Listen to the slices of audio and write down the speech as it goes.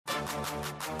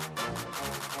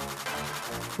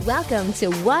Welcome to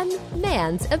One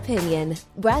Man's Opinion,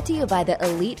 brought to you by the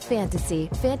Elite Fantasy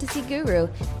Guru,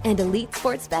 and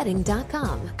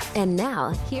EliteSportsBetting.com. And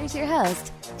now, here's your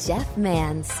host, Jeff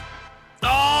Mans.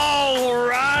 All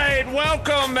right,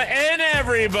 welcome in,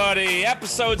 everybody.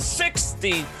 Episode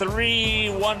 63,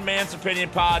 One Man's Opinion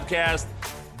podcast,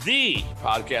 the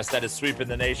podcast that is sweeping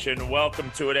the nation.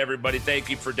 Welcome to it, everybody. Thank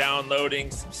you for downloading,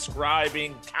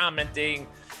 subscribing, commenting,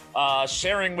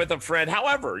 sharing with a friend.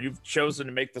 However, you've chosen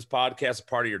to make this podcast a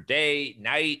part of your day,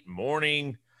 night,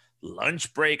 morning,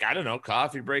 lunch break, I don't know,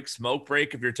 coffee break, smoke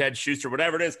break, if you're Ted Schuster,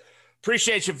 whatever it is.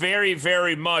 Appreciate you very,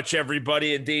 very much,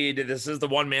 everybody. Indeed, this is the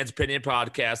One Man's Opinion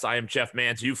podcast. I am Jeff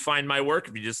Mans. You find my work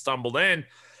if you just stumbled in.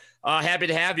 Happy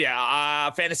to have you.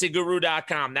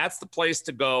 FantasyGuru.com. That's the place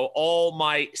to go. All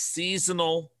my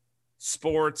seasonal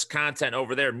sports content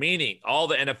over there, meaning all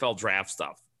the NFL draft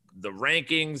stuff, the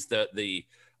rankings, the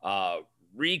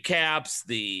recaps,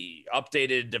 the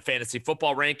updated fantasy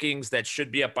football rankings that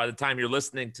should be up by the time you're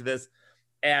listening to this,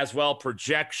 as well,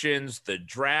 projections, the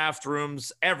draft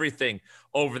rooms, everything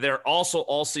over there. Also,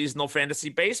 all seasonal fantasy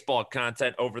baseball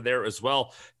content over there as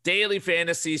well. Daily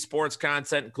fantasy sports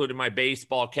content, including my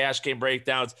baseball cash game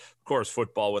breakdowns. Of course,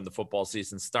 football when the football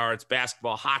season starts,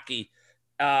 basketball, hockey,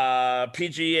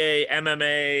 PGA,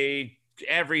 MMA,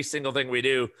 every single thing we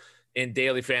do in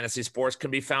daily fantasy sports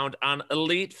can be found on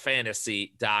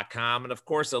EliteFantasy.com. And, of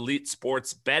course,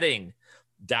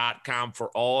 EliteSportsBetting.com for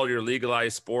all your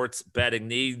legalized sports betting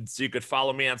needs. You could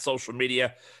follow me on social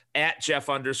media at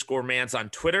Jeff_Mans on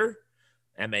Twitter,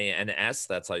 MANS.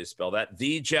 That's how you spell that.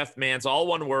 The Jeff Mans, all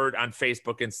one word, on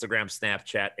Facebook, Instagram,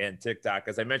 Snapchat, and TikTok.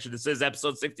 As I mentioned, this is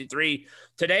episode 63.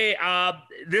 Today,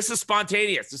 this is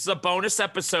spontaneous. This is a bonus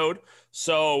episode.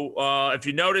 So if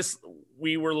you notice,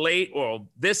 we were late. Well,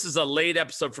 this is a late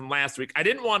episode from last week. I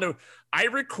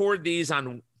record these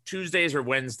on Tuesdays or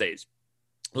Wednesdays.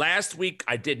 Last week,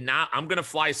 I did not. I'm going to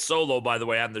fly solo, by the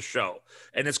way, on the show.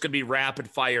 And it's going to be rapid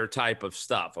fire type of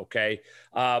stuff, okay?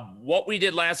 What we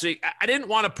did last week, I didn't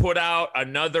want to put out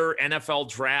another NFL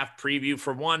draft preview.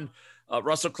 For one,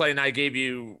 Russell Clay and I gave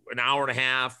you an hour and a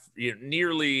half,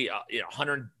 nearly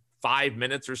 105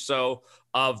 minutes or so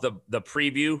of the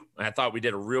preview. And I thought we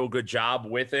did a real good job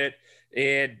with it.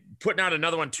 And putting out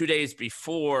another one 2 days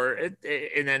before, and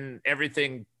then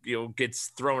everything gets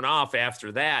thrown off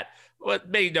after that. Well, it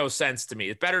made no sense to me.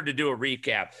 It's better to do a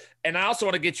recap. And I also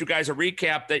want to get you guys a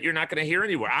recap that you're not going to hear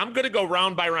anywhere. I'm going to go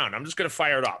round by round. I'm just going to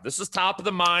fire it off. This is top of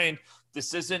the mind.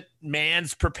 This isn't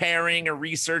Mans preparing or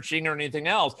researching or anything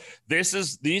else.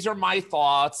 These are my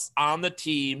thoughts on the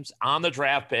teams, on the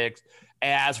draft picks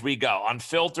as we go.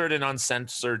 Unfiltered and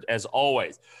uncensored as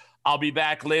always. I'll be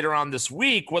back later on this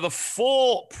week with a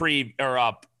full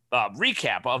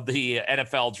recap of the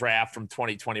NFL draft from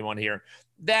 2021 here.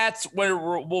 That's where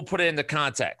we'll put it into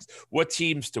context. What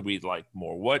teams do we like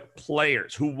more? What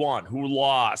players? Who won? Who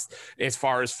lost? As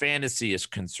far as fantasy is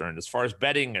concerned, as far as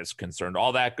betting is concerned,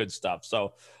 all that good stuff.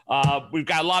 So we've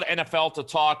got a lot of NFL to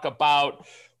talk about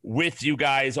with you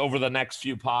guys over the next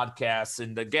few podcasts.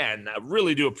 And again, I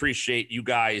really do appreciate you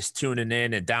guys tuning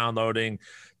in and downloading.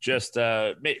 Just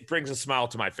brings a smile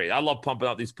to my face. I love pumping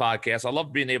out these podcasts. I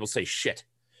love being able to say shit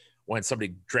when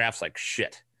somebody drafts like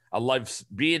shit. I love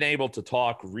being able to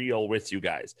talk real with you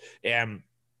guys. And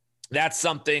that's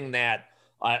something that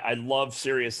I love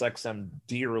SiriusXM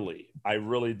dearly. I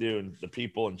really do. And the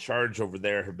people in charge over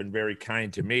there have been very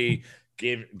kind to me,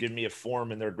 give me a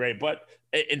forum, and they're great. But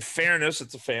in fairness,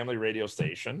 it's a family radio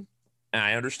station, and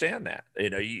I understand that.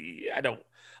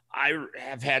 I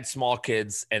have had small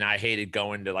kids, and I hated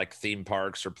going to like theme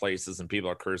parks or places and people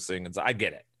are cursing. And so I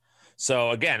get it.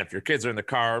 So again, if your kids are in the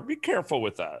car, be careful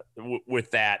with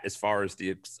that as far as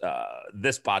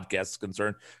this podcast is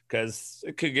concerned, because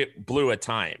it could get blue at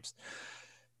times.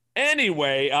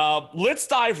 Anyway, let's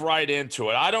dive right into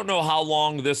it. I don't know how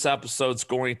long this episode's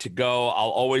going to go. I'll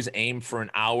always aim for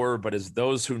an hour, but as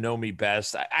those who know me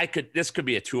best, this could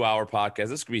be a 2-hour podcast.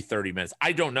 This could be 30 minutes.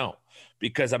 I don't know,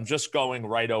 because I'm just going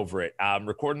right over it. I'm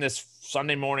recording this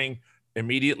Sunday morning,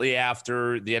 immediately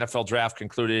after the NFL draft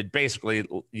concluded, basically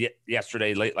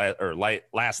yesterday,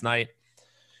 last night.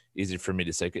 Easy for me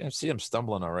to say. See, I'm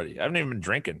stumbling already. I haven't even been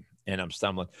drinking, and I'm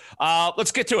stumbling.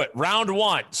 Let's get to it. Round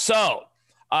one. So,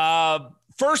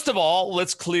 first of all,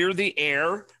 let's clear the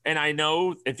air. And I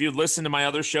know if you listen to my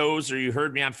other shows or you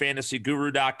heard me on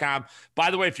FantasyGuru.com.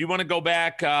 By the way, if you want to go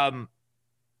back on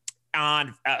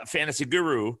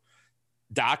FantasyGuru.com,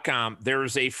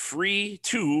 there's a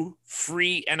two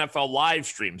free NFL live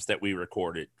streams that we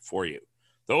recorded for you.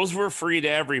 Those were free to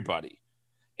everybody.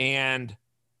 And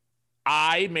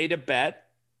I made a bet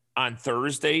on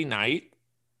Thursday night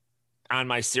on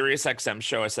my SiriusXM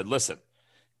show. I said, listen,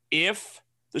 if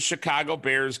the Chicago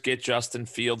Bears get Justin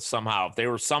Fields somehow,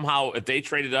 if they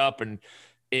traded up and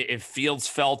if Fields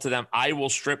fell to them, I will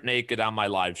strip naked on my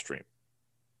live stream.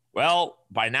 Well,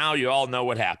 by now you all know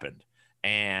what happened.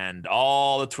 And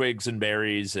all the twigs and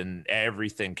berries and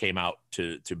everything came out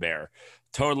to bear.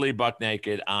 Totally buck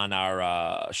naked on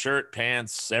our shirt,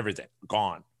 pants, everything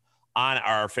gone on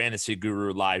our Fantasy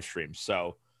Guru live stream.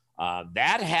 So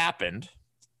that happened.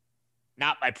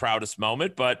 Not my proudest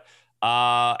moment, but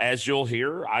as you'll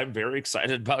hear, I'm very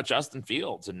excited about Justin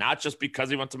Fields, and not just because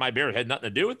he went to my Bears. It had nothing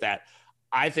to do with that.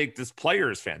 I think this player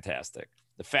is fantastic.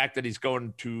 The fact that he's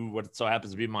going to what so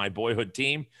happens to be my boyhood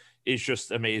team is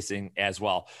just amazing as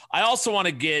well. I also want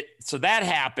to so that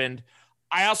happened.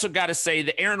 I also got to say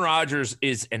that Aaron Rodgers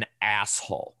is an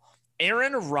asshole.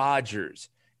 Aaron Rodgers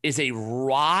is a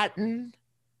rotten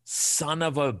son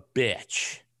of a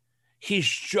bitch. He's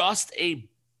just he's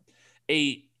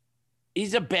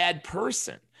a bad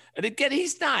person. And again,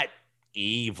 he's not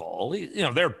evil.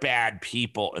 There are bad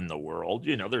people in the world.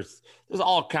 There's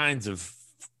all kinds of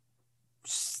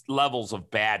levels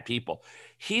of bad people.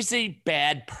 He's a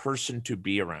bad person to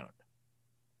be around.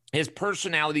 His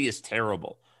personality is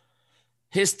terrible.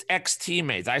 His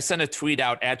ex-teammates, I sent a tweet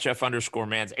out at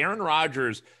Jeff_Mans. Aaron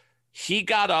Rodgers, he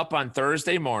got up on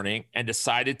Thursday morning and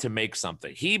decided to make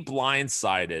something. He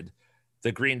blindsided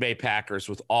the Green Bay Packers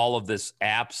with all of this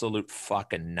absolute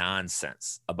fucking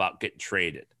nonsense about getting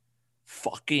traded.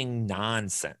 Fucking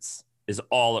nonsense is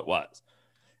all it was.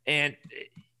 And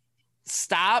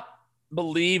stop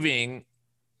believing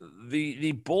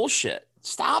the bullshit.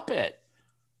 Stop it.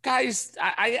 Guys,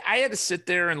 I had to sit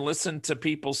there and listen to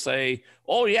people say,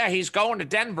 oh, yeah, he's going to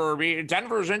Denver.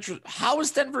 Denver's interested. How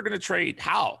is Denver going to trade?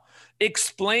 How?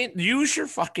 Explain. Use your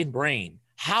fucking brain.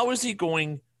 How is he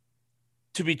going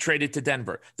to be traded to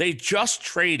Denver? They just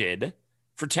traded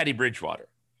for Teddy Bridgewater.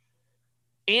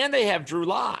 And they have Drew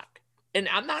Lock. And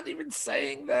I'm not even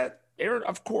saying that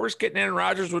of course, getting Aaron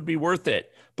Rodgers would be worth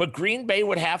it. But Green Bay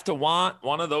would have to want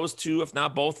one of those two, if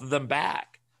not both of them,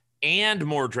 back. And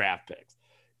more draft picks.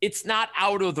 It's not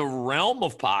out of the realm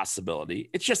of possibility.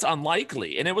 It's just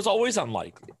unlikely. And it was always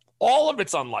unlikely. All of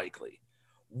it's unlikely.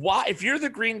 Why? If you're the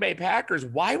Green Bay Packers,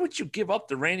 why would you give up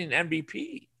the reigning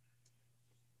MVP?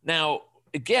 Now,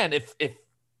 again, if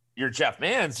you're Jeff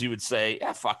Mans, you would say,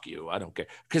 yeah, fuck you. I don't care.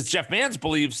 Because Jeff Mans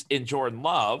believes in Jordan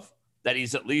Love, that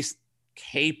he's at least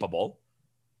capable.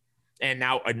 And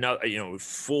now another,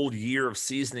 full year of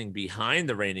seasoning behind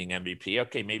the reigning MVP.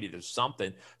 Okay, maybe there's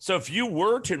something. So if you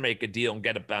were to make a deal and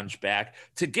get a bench back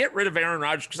to get rid of Aaron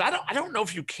Rodgers, because I don't know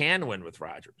if you can win with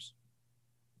Rodgers.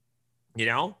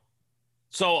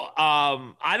 So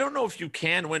I don't know if you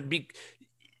can win.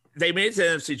 They made it to the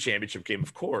NFC Championship game,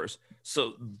 of course.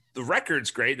 So the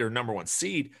record's great. They're number one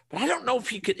seed. But I don't know if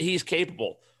he's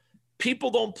capable.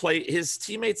 People don't play. His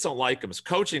teammates don't like him. His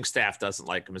coaching staff doesn't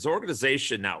like him. His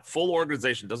organization now, full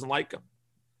organization, doesn't like him.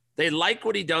 They like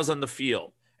what he does on the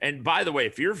field. And by the way,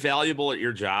 if you're valuable at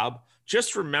your job,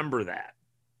 just remember that.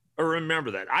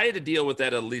 I had to deal with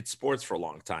that at Elite Sports for a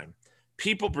long time.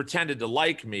 People pretended to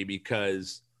like me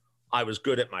because I was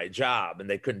good at my job and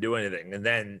they couldn't do anything. And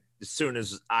then as soon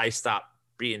as I stopped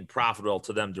being profitable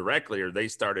to them directly, or they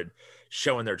started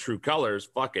showing their true colors,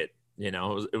 fuck it.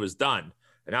 It was done.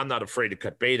 And I'm not afraid to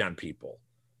cut bait on people.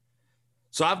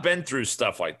 So I've been through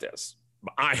stuff like this.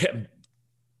 I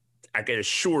can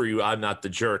assure you I'm not the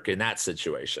jerk in that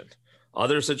situation.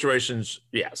 Other situations,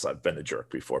 yes, I've been a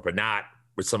jerk before, but not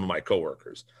with some of my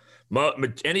coworkers.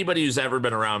 Anybody who's ever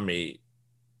been around me,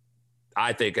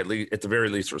 I think at the very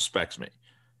least respects me.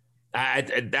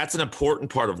 That's an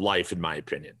important part of life, in my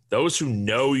opinion. Those who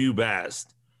know you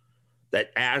best,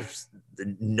 that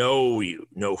know you,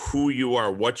 know who you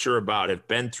are, what you're about, have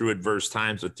been through adverse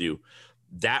times with you,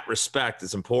 that respect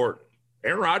is important.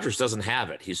 Aaron Rodgers doesn't have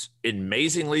it. He's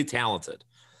amazingly talented.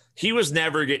 He was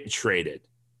never getting traded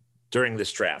during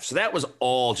this draft. So that was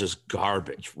all just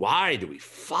garbage. Why do we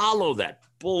follow that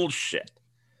bullshit?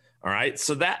 All right.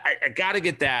 So that I got to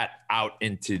get that out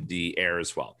into the air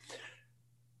as well.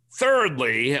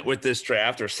 Thirdly, with this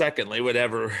draft, or secondly,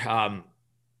 whatever,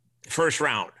 first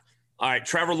round. All right,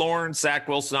 Trevor Lawrence, Zach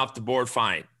Wilson off the board,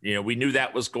 fine. We knew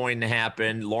that was going to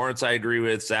happen. Lawrence, I agree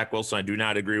with. Zach Wilson, I do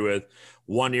not agree with.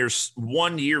 1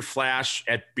 year flash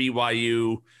at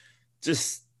BYU.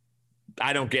 Just,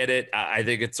 I don't get it. I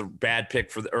think it's a bad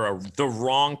pick the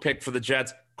wrong pick for the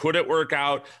Jets. Could it work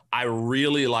out? I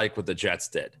really like what the Jets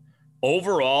did.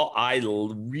 Overall, I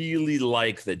really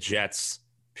like the Jets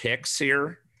picks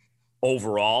here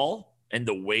overall. and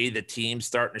the way the team's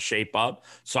starting to shape up.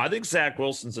 So I think Zach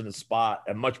Wilson's in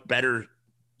a much better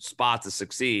spot to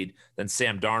succeed than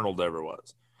Sam Darnold ever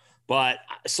was. But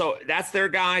so that's their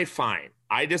guy. Fine.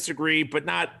 I disagree, but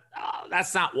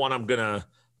that's not one I'm going to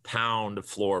pound the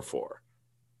floor for.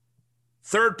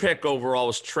 Third pick overall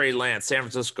was Trey Lance, San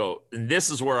Francisco. And this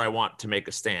is where I want to make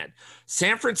a stand.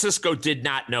 San Francisco did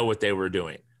not know what they were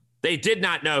doing. They did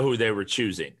not know who they were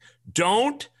choosing.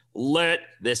 Don't let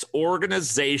this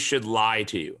organization lie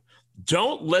to you.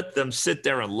 Don't let them sit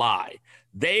there and lie.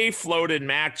 They floated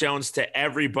Mac Jones to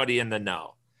everybody in the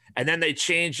know. And then they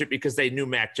changed it because they knew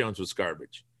Mac Jones was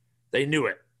garbage. They knew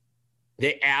it.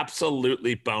 They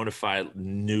absolutely bona fide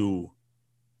knew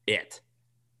it.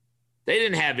 They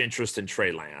didn't have interest in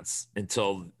Trey Lance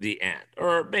until the end.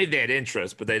 Or maybe they had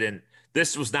interest, but they didn't.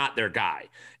 This was not their guy.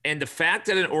 And the fact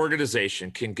that an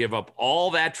organization can give up all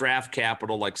that draft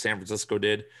capital like San Francisco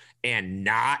did and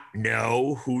not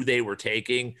know who they were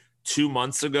taking 2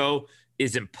 months ago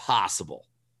is impossible.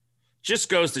 Just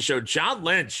goes to show John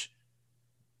Lynch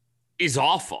is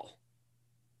awful.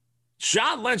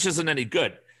 John Lynch isn't any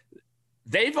good.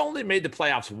 They've only made the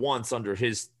playoffs once under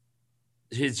his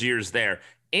years there.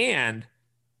 And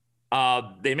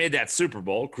they made that Super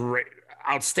Bowl. Great,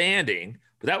 outstanding.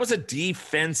 But that was a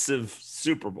defensive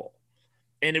Super Bowl.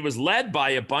 And it was led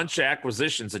by a bunch of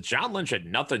acquisitions that John Lynch had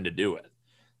nothing to do with.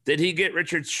 Did he get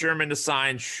Richard Sherman to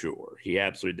sign? Sure, he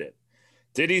absolutely did.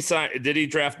 Did he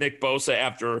draft Nick Bosa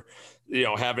after,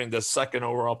 having the second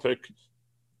overall pick?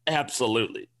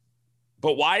 Absolutely.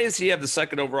 But why does he have the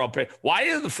second overall pick? Why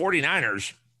are the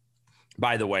 49ers,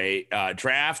 by the way,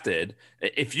 drafted?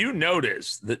 If you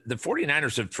notice, the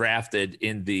 49ers have drafted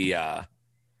in the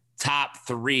top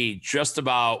three just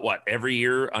about, every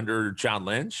year under John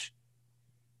Lynch,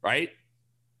 right?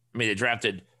 I mean, they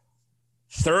drafted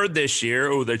third this year.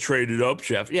 Oh, they traded up,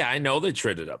 Jeff. Yeah, I know they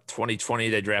traded up. 2020,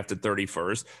 they drafted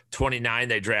 31st. 29,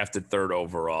 they drafted third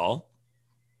overall.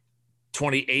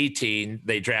 2018,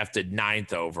 they drafted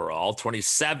 9th overall.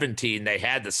 2017, they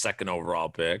had the second overall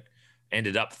pick,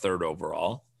 ended up third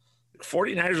overall.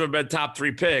 49ers have been top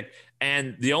three pick,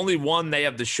 and the only one they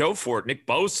have to show for it, Nick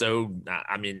Bosa,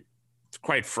 I mean,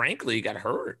 quite frankly, he got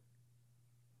hurt,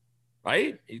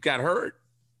 right? He got hurt.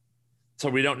 So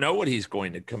we don't know what he's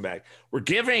going to come back. We're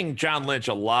giving John Lynch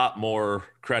a lot more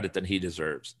credit than he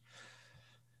deserves.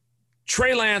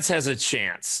 Trey Lance has a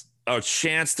chance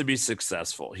to be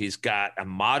successul. He's got a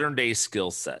modern day skill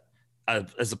set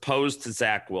as opposed to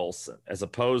Zach Wilson, as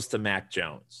opposed to Mac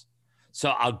Jones. So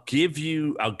I'll give the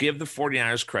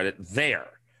 49ers credit there.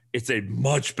 It's a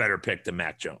much better pick than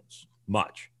Mac Jones.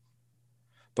 Much.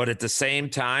 But at the same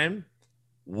time,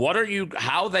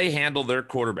 how they handle their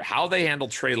quarterback, how they handle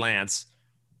Trey Lance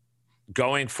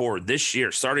going forward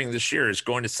starting this year is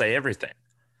going to say everything.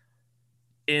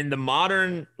 In the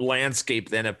modern landscape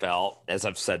of the NFL, as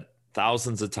I've said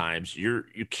thousands of times, you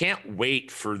can't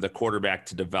wait for the quarterback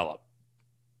to develop.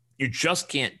 You just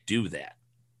can't do that.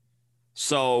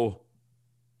 So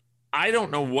I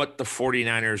don't know what the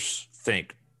 49ers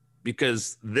think,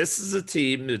 because this is a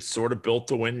team that's sort of built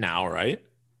to win now, right?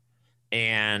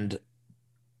 And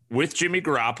with Jimmy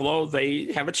Garoppolo,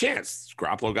 they have a chance.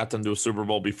 Garoppolo got them to a Super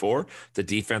Bowl before. The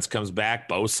defense comes back,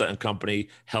 Bosa and company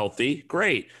healthy.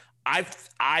 Great.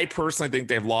 I personally think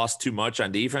they've lost too much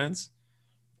on defense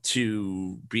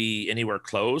to be anywhere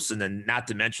close. And then not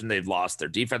to mention they've lost their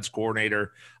defense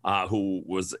coordinator, who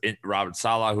was Robert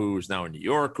Saleh, who's now in New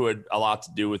York, who had a lot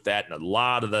to do with that. And a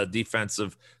lot of the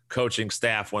defensive coaching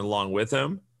staff went along with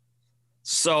him.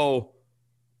 So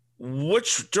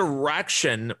which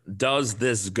direction does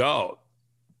this go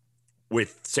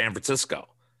with San Francisco?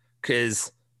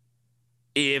 Because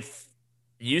if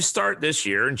you start this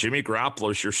year and Jimmy Garoppolo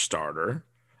is your starter,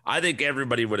 I think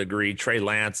everybody would agree Trey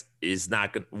Lance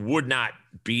would not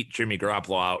beat Jimmy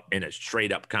Garoppolo out in a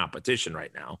straight up competition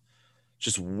right now.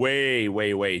 Just way,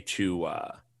 way, way too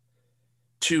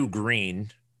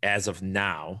green as of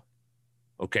now.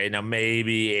 Okay, now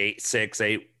maybe 6,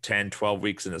 8, 10, 12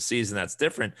 weeks in the season, that's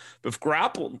different. But if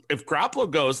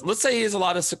Garoppolo goes, let's say he has a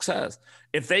lot of success.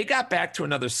 If they got back to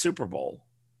another Super Bowl,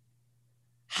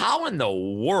 how in the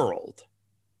world,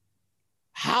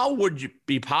 how would it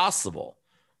be possible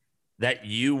that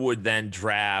you would then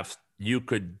you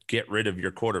could get rid of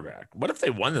your quarterback? What if they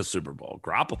won the Super Bowl?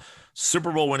 Garoppolo,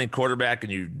 Super Bowl winning quarterback,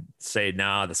 and you say,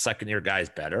 nah, the second year guy's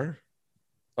better?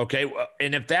 Okay,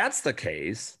 and if that's the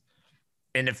case,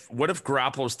 and what if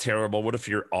Garoppolo's terrible? What if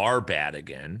you are bad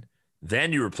again?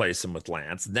 Then you replace him with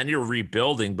Lance. Then you're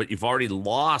rebuilding, but you've already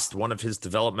lost one of his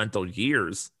developmental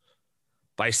years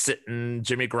by sitting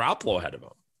Jimmy Garoppolo ahead of him.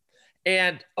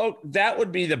 And that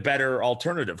would be the better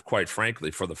alternative, quite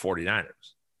frankly, for the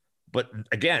 49ers. But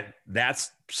again,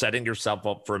 that's setting yourself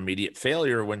up for immediate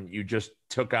failure when you just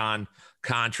took on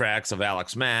contracts of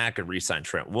Alex Mack and re-signed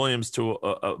Trent Williams to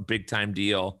a big time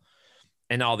deal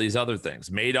and all these other things.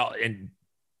 And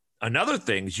another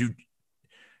thing is you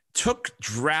took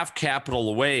draft capital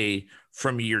away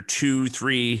from year 2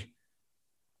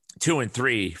 and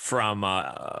 3 from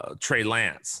Trey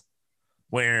Lance,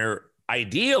 where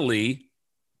ideally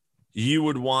you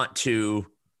would want to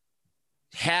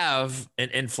have an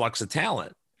influx of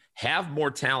talent, have more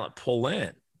talent pull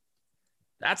in.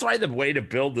 That's why the way to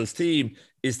build this team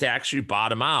is to actually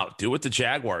bottom out. Do what the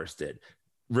Jaguars did.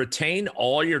 Retain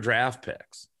all your draft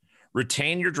picks.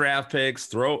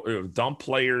 Dump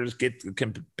players, get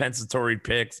compensatory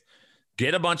picks,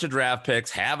 get a bunch of draft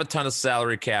picks, have a ton of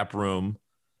salary cap room,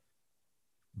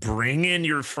 bring in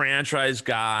your franchise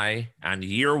guy on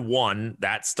year 1.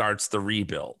 That starts the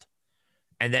rebuild.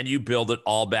 And then you build it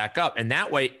all back up. And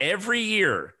that way, every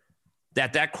year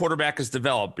that quarterback is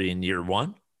developing, year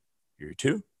 1, year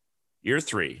 2, year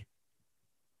 3,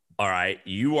 all right,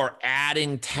 you are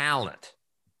adding talent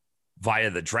via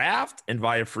the draft and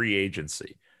via free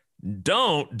agency.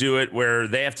 Don't do it where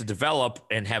they have to develop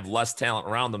and have less talent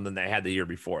around them than they had the year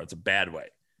before. It's a bad way.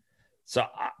 So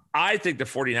I think the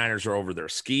 49ers are over their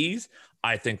skis.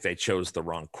 I think they chose the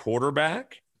wrong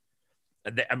quarterback.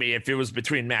 I mean, if it was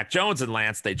between Mac Jones and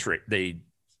Lance, they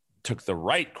took the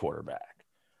right quarterback.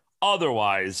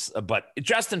 Otherwise, but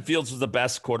Justin Fields was the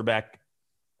best quarterback,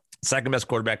 second best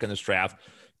quarterback in this draft.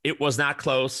 It was not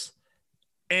close.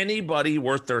 Anybody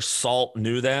worth their salt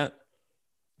knew that.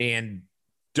 And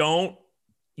don't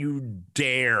you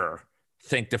dare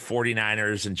think the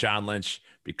 49ers and John Lynch,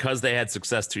 because they had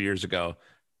success 2 years ago,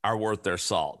 are worth their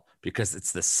salt. Because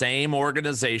it's the same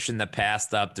organization that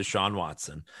passed up Deshaun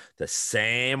Watson, the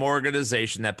same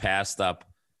organization that passed up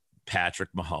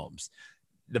Patrick Mahomes.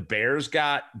 The Bears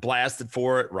got blasted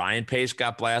for it. Ryan Pace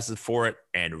got blasted for it,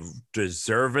 and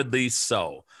deservedly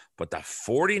so. But the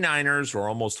 49ers were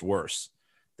almost worse.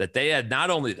 That they had not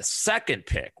only the second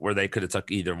pick where they could have took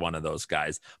either one of those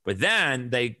guys, but then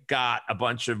they got a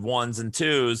bunch of 1s and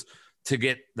 2s to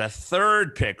get the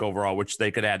third pick overall, which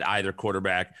they could add either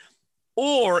quarterback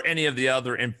or any of the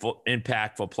other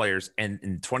impactful players. And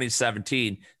in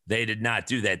 2017, they did not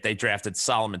do that. They drafted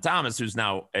Solomon Thomas, who's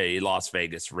now a Las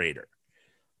Vegas Raider.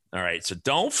 All right, so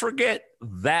don't forget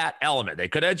that element. They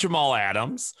could have Jamal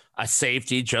Adams, a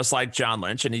safety just like John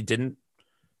Lynch, and he didn't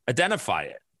identify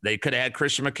it. They could have had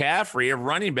Christian McCaffrey, a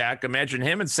running back. Imagine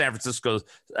him in San Francisco.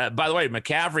 By the way,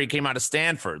 McCaffrey came out of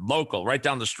Stanford, local, right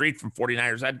down the street from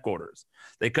 49ers headquarters.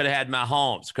 They could have had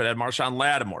Mahomes, could have had Marshawn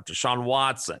Lattimore, Deshaun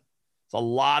Watson. It's a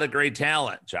lot of great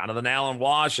talent. Jonathan Allen,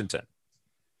 Washington.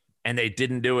 And they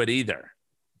didn't do it either.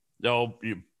 So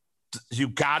you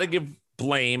got to give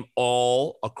blame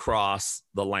all across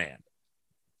the land.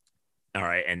 All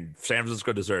right, and San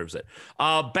Francisco deserves it.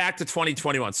 Back to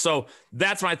 2021. So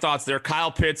that's my thoughts there.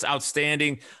 Kyle Pitts,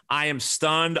 outstanding. I am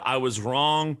stunned. I was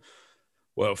wrong.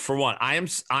 Well, for one, I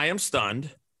am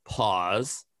stunned.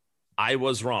 Pause. I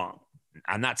was wrong.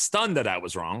 I'm not stunned that I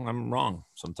was wrong. I'm wrong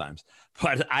sometimes.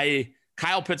 But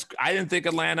Kyle Pitts, I didn't think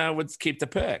Atlanta would keep the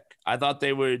pick. I thought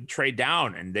they would trade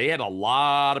down, and they had a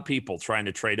lot of people trying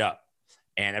to trade up.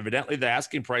 And evidently the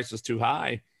asking price was too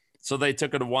high. So they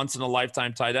took it a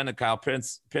once-in-a-lifetime tight end, and Kyle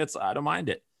Pitts, I don't mind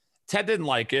it. Ted didn't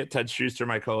like it. Ted Schuster,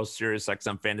 my co-host, Sirius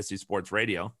XM Fantasy Sports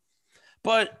Radio.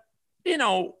 But, you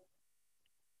know,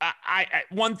 I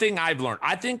one thing I've learned,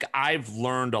 I think I've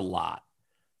learned a lot,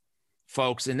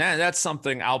 folks, and that's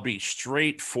something I'll be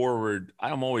straightforward.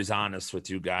 I'm always honest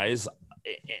with you guys.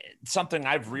 It's something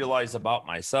I've realized about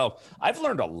myself. I've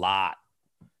learned a lot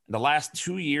in the last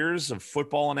 2 years of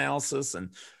football analysis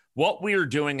and what we are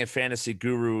doing at Fantasy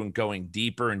Guru and going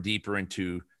deeper and deeper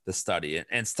into the study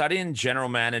and studying general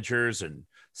managers and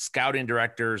scouting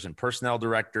directors and personnel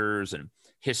directors and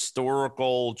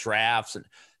historical drafts. And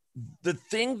the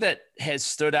thing that has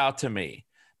stood out to me,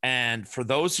 and for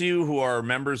those of you who are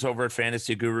members over at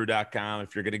fantasyguru.com,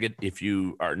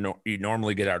 you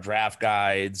normally get our draft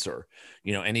guides or,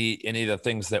 you know, any of the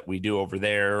things that we do over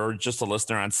there, or just a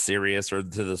listener on Sirius or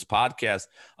to this podcast,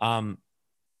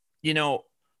 you know,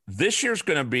 this year's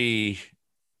going to be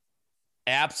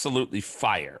absolutely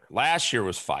fire. Last year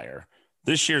was fire.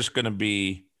 This year's going to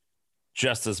be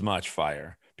just as much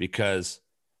fire because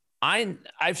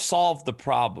I've solved the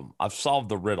problem. I've solved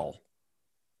the riddle.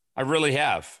 I really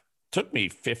have. Took me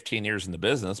 15 years in the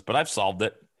business, but I've solved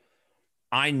it.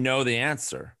 I know the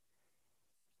answer.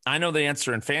 I know the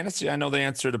answer in fantasy. I know the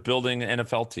answer to building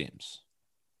NFL teams.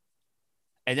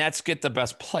 And that's get the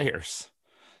best players.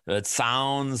 It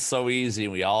sounds so easy.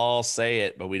 We all say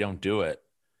it, but we don't do it.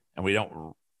 And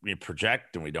we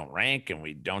project and we don't rank and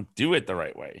we don't do it the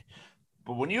right way.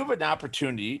 But when you have an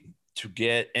opportunity to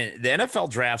get, and the NFL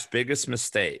draft's biggest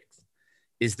mistake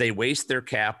is they waste their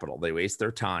capital. They waste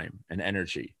their time and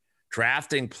energy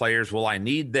drafting players. Well, I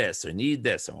need this. I need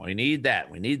this. And we need that.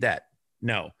 We need that.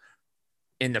 No.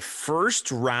 In the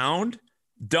first round,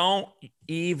 don't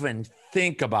even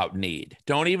think about need.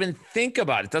 Don't even think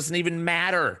about it. It doesn't even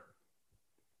matter.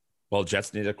 Well,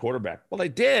 Jets need a quarterback. Well, they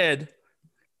did,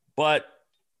 but,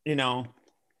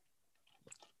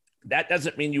 that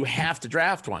doesn't mean you have to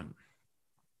draft one,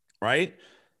 right?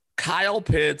 Kyle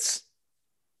Pitts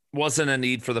wasn't a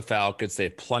need for the Falcons. They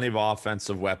have plenty of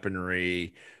offensive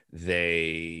weaponry.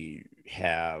 They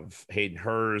have Hayden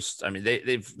Hurst. I mean,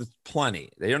 they've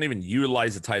plenty. They don't even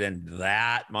utilize the tight end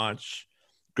that much.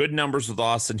 Good numbers with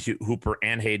Austin Hooper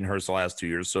and Hayden Hurst the last 2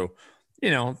 years. So,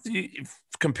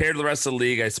 compared to the rest of the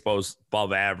league, I suppose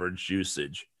above average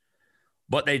usage.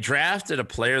 But they drafted a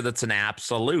player that's an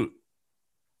absolute.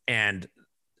 And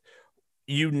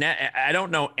I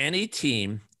don't know any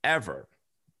team ever.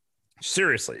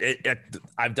 Seriously,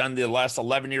 I've done the last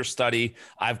 11-year study.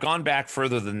 I've gone back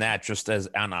further than that, just as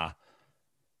on a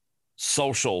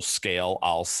social scale,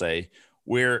 I'll say,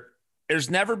 where there's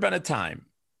never been a time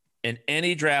in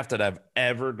any draft that I've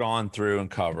ever gone through and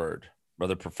covered,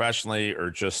 whether professionally or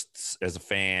just as a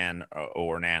fan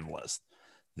or an analyst,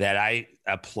 that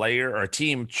a player or a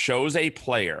team chose a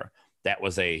player that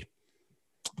was a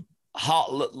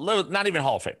not even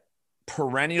Hall of Fame,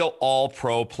 perennial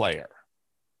all-pro player,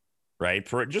 right?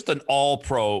 Just an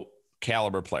all-pro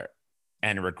caliber player,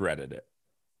 and regretted it.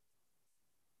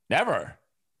 Never.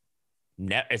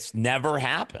 It's never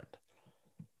happened.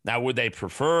 Now, would they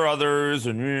prefer others?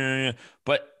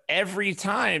 But every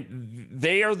time,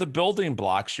 they are the building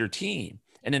blocks, your team.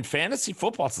 And in fantasy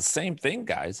football, it's the same thing,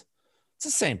 guys. It's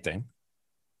the same thing.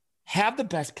 Have the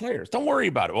best players. Don't worry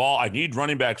about it. Well, I need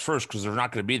running backs first because they're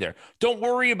not going to be there. Don't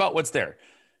worry about what's there.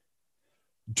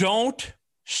 Don't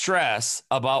stress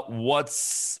about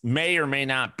what's may or may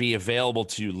not be available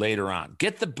to you later on.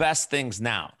 Get the best things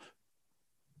now,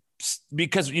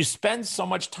 because you spend so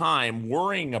much time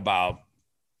worrying about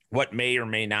what may or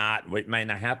may not, what might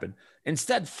not happen.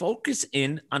 Instead, focus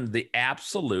in on the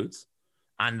absolutes,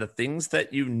 on the things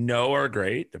that are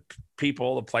great, the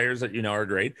people, the players that are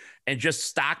great, and just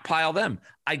stockpile them.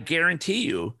 I guarantee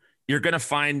you're going to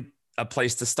find a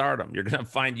place to start them. You're going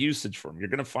to find usage for them. You're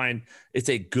going to find it's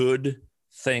a good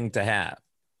thing to have.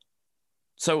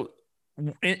 So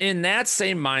in that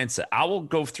same mindset, I will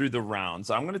go through the rounds.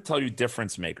 I'm going to tell you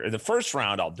difference maker. In the first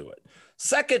round, I'll do it.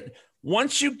 Second,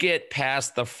 once you get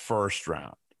past the first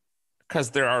round, because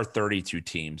there are 32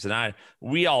 teams, and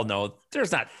we all know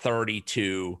there's not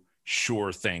 32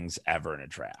 sure things ever in a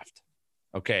draft.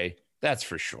 Okay, that's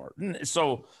for sure.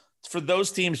 So for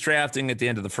those teams drafting at the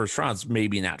end of the first round, it's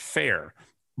maybe not fair.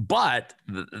 But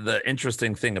the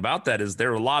interesting thing about that is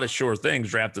there are a lot of sure things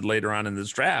drafted later on in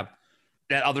this draft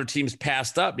that other teams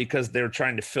passed up because they're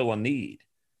trying to fill a need,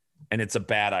 and it's a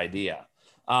bad idea.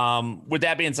 With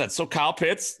that being said, so Kyle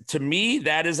Pitts, to me,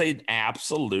 that is an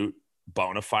absolute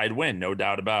bona fide win, no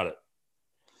doubt about it.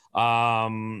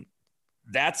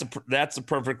 That's a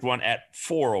perfect one at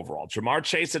 4 overall. Jamar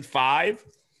Chase at 5.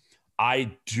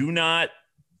 I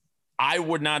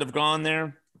would not have gone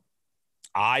there.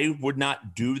 I would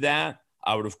not do that.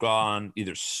 I would have gone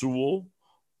either Sewell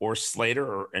or Slater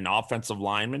or an offensive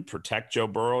lineman, protect Joe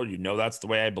Burrow. That's the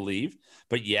way I believe.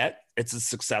 But yet, it's a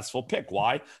successful pick.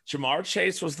 Why? Jamar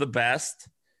Chase was the best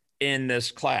in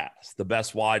this class, the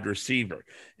best wide receiver.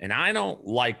 And I don't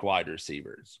like wide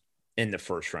receivers in the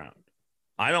first round.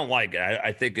 I don't like it.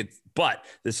 I think but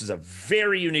this is a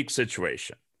very unique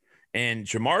situation. And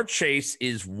Jamar Chase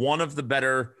is one of the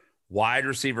better wide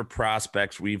receiver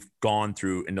prospects we've gone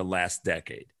through in the last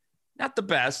decade. Not the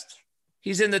best.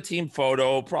 He's in the team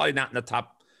photo, probably not in the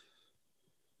top.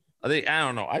 I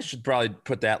don't know. I should probably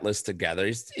put that list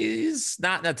together. He's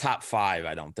not in the top 5,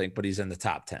 I don't think, but he's in the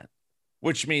top 10.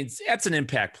 Which means that's an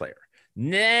impact player.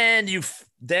 Then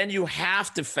you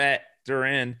have to factor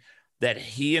in that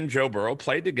he and Joe Burrow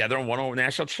played together and won a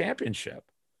national championship.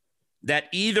 That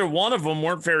either one of them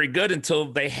weren't very good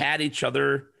until they had each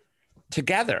other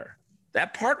together.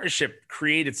 That partnership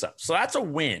created something. So that's a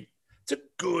win. It's a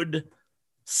good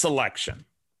selection.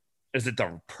 Is it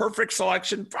the perfect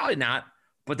selection? Probably not,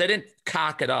 but they didn't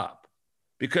cock it up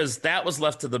because that was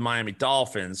left to the Miami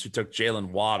Dolphins, who took Jalen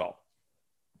Waddle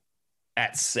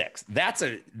at 6. That's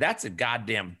a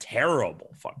goddamn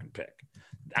terrible fucking pick.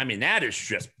 I mean, that is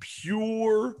just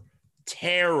pure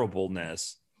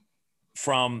terribleness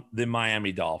from the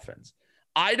Miami Dolphins.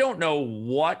 I don't know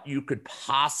what you could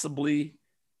possibly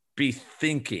be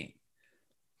thinking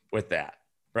with that,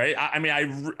 right? I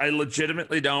mean, I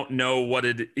legitimately don't know what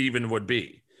it even would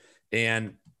be.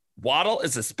 And Waddle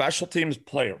is a special teams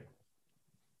player.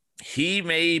 He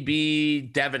may be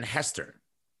Devin Hester.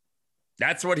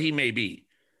 That's what he may be.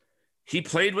 He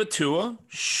played with Tua,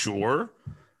 sure.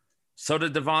 So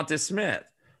did Devonta Smith.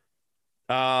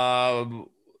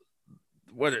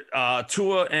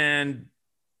 Tua and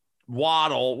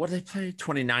Waddle, what did they play?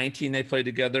 2019, they played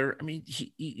together. I mean,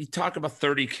 you talk about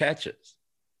 30 catches,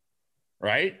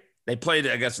 right? They played,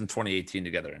 I guess, in 2018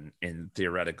 together, and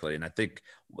theoretically, and I think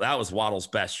that was Waddle's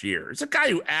best year. It's a guy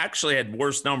who actually had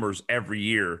worse numbers every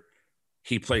year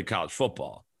he played college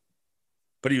football,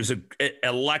 but he was an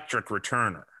electric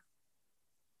returner,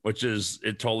 which is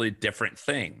a totally different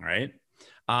thing, right?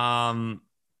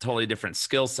 Totally different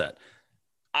skill set.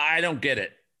 I don't get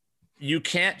it. You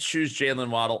can't choose Jalen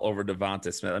Waddle over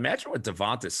Devonta Smith. Imagine what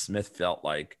Devonta Smith felt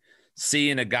like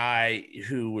seeing a guy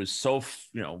who was so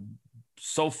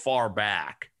far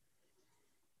back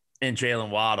in Jalen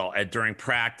Waddle during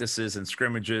practices and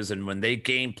scrimmages, and when they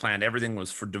game planned, everything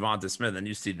was for Devonta Smith, and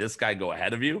you see this guy go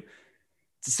ahead of you.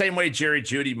 It's the same way Jerry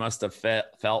Jeudy must have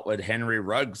felt when Henry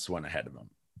Ruggs went ahead of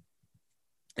him.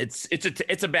 It's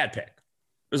a bad pick.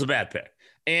 It was a bad pick.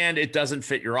 And it doesn't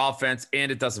fit your offense,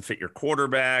 and it doesn't fit your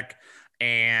quarterback.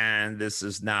 And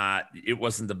it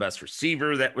wasn't the best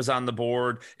receiver that was on the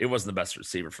board. It wasn't the best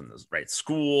receiver from the right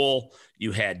school.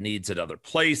 You had needs at other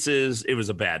places. It was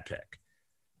a bad pick.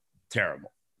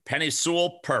 Terrible. Penny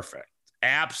Sewell, perfect.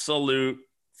 Absolute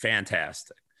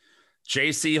fantastic.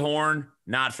 J.C. Horn,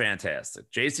 not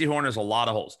fantastic. J.C. Horn has a lot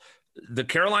of holes. The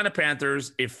Carolina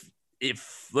Panthers, if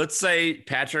let's say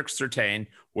Patrick Surtain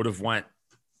would have went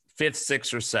 5th,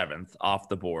 6th, or 7th off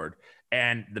the board,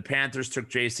 and the Panthers took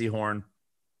J.C. Horn,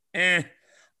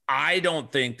 I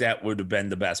don't think that would have been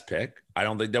the best pick. I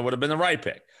don't think that would have been the right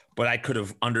pick, but I could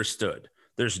have understood.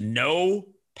 There's no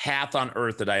path on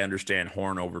earth that I understand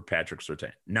Horn over Patrick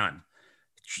Surtain. None.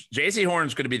 J.C. Horn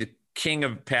is going to be the king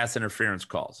of pass interference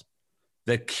calls.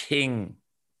 The king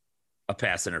of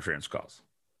pass interference calls.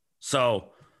 So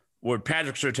where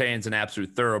Patrick Surtain's an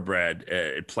absolute thoroughbred,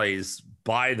 it plays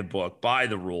by the book, by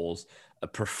the rules, a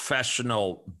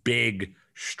professional, big,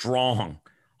 strong,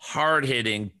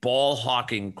 hard-hitting,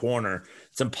 ball-hawking corner.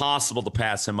 It's impossible to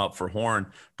pass him up for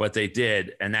Horn, but they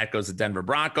did, and that goes to Denver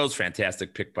Broncos.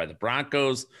 Fantastic pick by the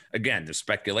Broncos. Again, there's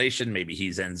speculation. Maybe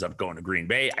he ends up going to Green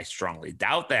Bay. I strongly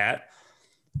doubt that.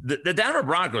 The Denver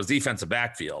Broncos defensive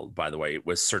backfield, by the way,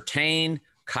 was Surtain,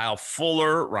 Kyle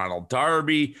Fuller, Ronald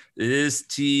Darby. This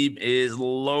team is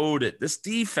loaded. This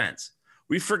defense.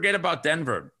 We forget about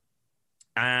Denver,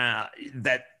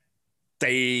 that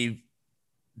they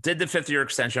did the 5th-year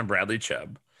extension on Bradley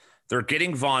Chubb. They're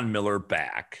getting Von Miller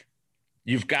back.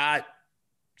 You've got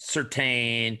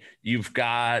Surtain. You've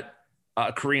got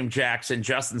Kareem Jackson,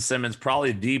 Justin Simmons,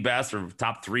 probably the best or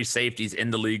top 3 safeties in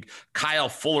the league. Kyle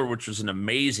Fuller, which was an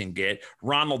amazing get.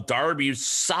 Ronald Darby,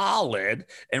 solid.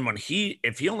 And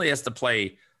if he only has to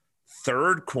play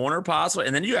 3rd corner possible,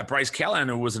 and then you have Bryce Callahan,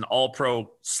 who was an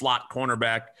all-pro slot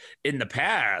cornerback in the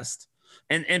past.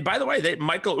 And by the way,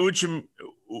 Michael Ujmuida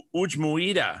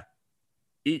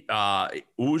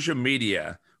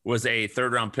was a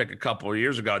 3rd-round pick a couple of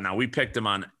years ago. Now we picked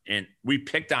on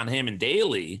him in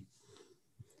daily.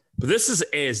 But this is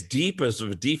as deep as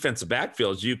a defensive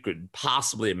backfield as you could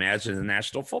possibly imagine in the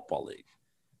National Football League.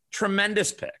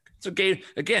 Tremendous pick. It's a game.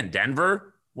 Again,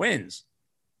 Denver wins.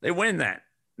 They win that.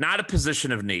 Not a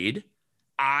position of need.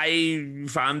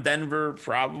 If I'm Denver,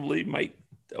 probably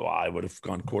I would have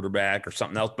gone quarterback or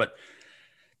something else. But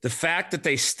the fact that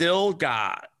they still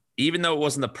got, even though it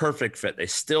wasn't the perfect fit, they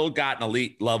still got an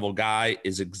elite level guy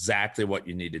is exactly what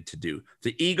you needed to do.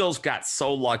 The Eagles got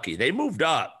so lucky. They moved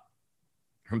up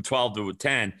from 12 to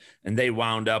 10, and they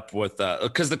wound up with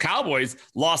because the Cowboys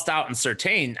lost out in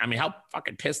Surtain. I mean, how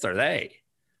fucking pissed are they?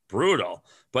 Brutal.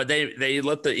 But they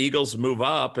let the Eagles move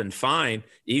up, and fine.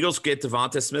 Eagles get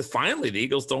Devonta Smith. Finally, the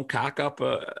Eagles don't cock up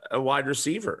a wide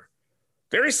receiver.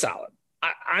 Very solid.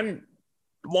 I'm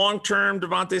long-term.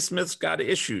 Devonta Smith's got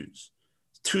issues.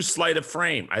 Too slight a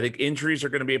frame. I think injuries are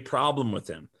going to be a problem with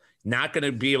him. Not going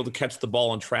to be able to catch the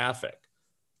ball in traffic.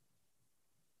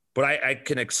 But I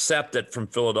can accept it from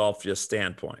Philadelphia's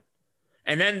standpoint.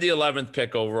 And then the 11th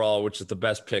pick overall, which is the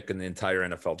best pick in the entire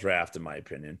NFL draft, in my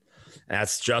opinion. And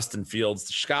that's Justin Fields.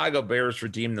 The Chicago Bears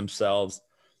redeemed themselves.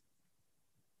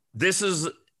 This is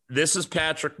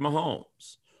Patrick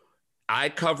Mahomes. I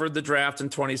covered the draft in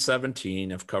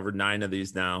 2017. I've covered 9 of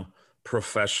these now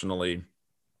professionally.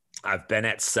 I've been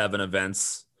at 7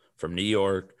 events from New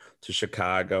York to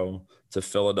Chicago to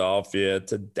Philadelphia,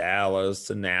 to Dallas,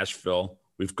 to Nashville.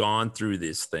 We've gone through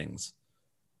these things.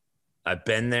 I've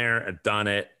been there, I've done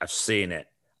it, I've seen it.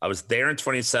 I was there in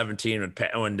 2017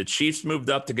 when the Chiefs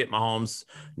moved up to get Mahomes.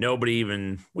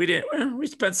 We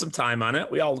spent some time on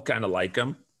it. We all kind of like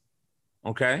him.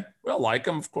 Okay. We all like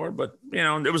him, of course, but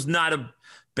it was not a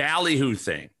ballyhoo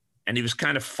thing. And he was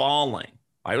kind of falling.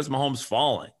 Why was Mahomes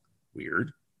falling?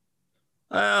 Weird.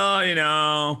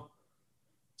 Well,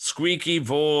 squeaky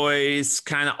voice,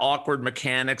 kind of awkward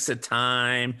mechanics at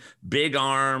time, big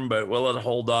arm, but will it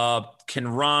hold up? Can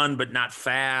run, but not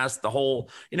fast. The whole,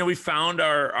 we found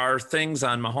our things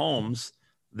on Mahomes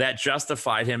that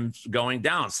justified him going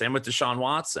down. Same with Deshaun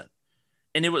Watson.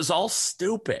 And it was all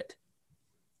stupid.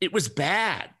 It was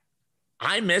bad.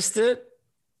 I missed it.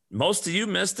 Most of you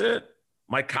missed it.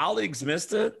 My colleagues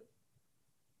missed it.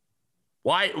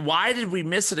 Why did we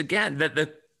miss it again?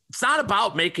 It's not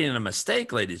about making a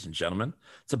mistake, ladies and gentlemen.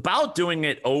 It's about doing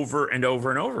it over and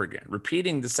over and over again,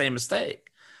 repeating the same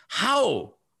mistake.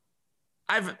 How?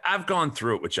 I've gone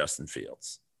through it with Justin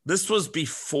Fields. This was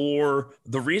before.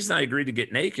 The reason I agreed to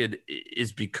get naked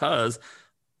is because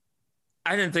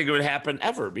I didn't think it would happen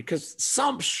ever, because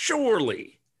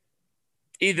surely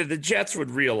either the Jets would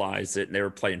realize it and they were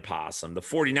playing possum. The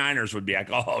 49ers would be like,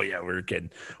 oh, yeah, we're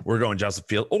kidding. We're going Justin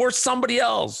Fields. Or somebody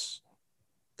else.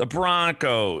 The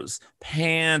Broncos,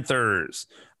 Panthers,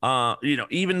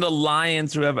 even the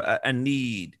Lions who have a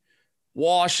need.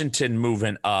 Washington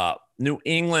moving up. New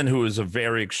England, who is a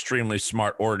very extremely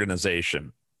smart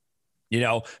organization.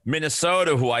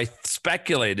 Minnesota, who I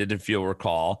speculated, if you'll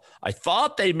recall, I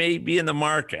thought they may be in the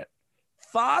market.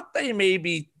 Thought they may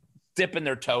be dipping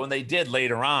their toe, and they did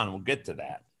later on. We'll get to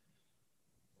that.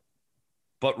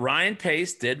 But Ryan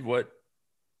Pace did what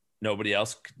nobody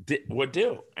else would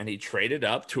do, and he traded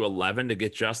up to 11 to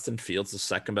get Justin Fields, the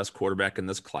second best quarterback in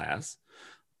this class.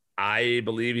 I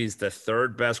believe he's the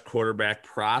third best quarterback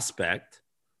prospect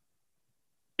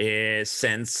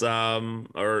since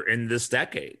or in this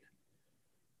decade.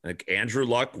 Like Andrew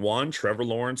Luck 1, Trevor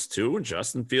Lawrence 2, and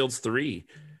Justin Fields 3.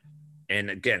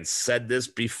 And again, said this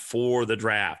before the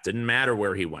draft. Didn't matter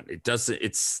where he went.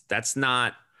 That's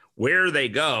not where they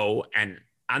go. And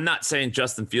I'm not saying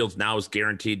Justin Fields now is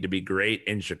guaranteed to be great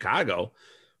in Chicago.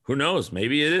 Who knows?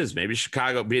 Maybe it is. Maybe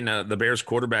Chicago being the Bears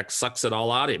quarterback sucks it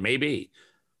all out of it. Maybe.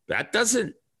 That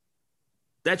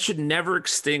should never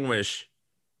extinguish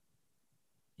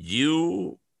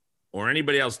you or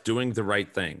anybody else doing the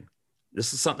right thing.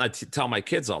 This is something I tell my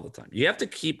kids all the time. You have to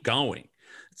keep going.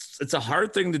 It's a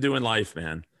hard thing to do in life,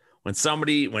 man. When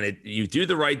you do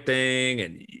the right thing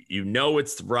and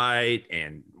it's right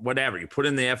and whatever, you put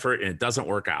in the effort and it doesn't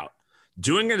work out.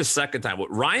 Doing it a second time.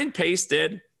 What Ryan Pace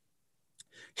did,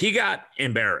 he got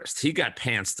embarrassed. He got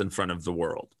pantsed in front of the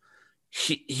world.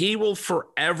 He will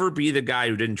forever be the guy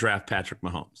who didn't draft Patrick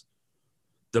Mahomes.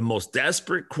 The most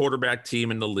desperate quarterback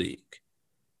team in the league,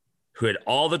 who had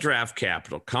all the draft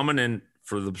capital coming in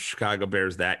for the Chicago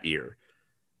Bears that year.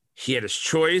 He had his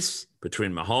choice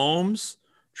between Mahomes,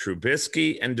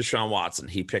 Trubisky, and Deshaun Watson.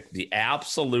 He picked the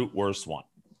absolute worst one,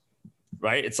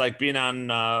 right? It's like being on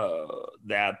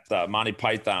that Monty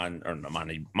Python or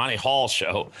Monty Hall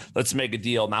show. Let's make a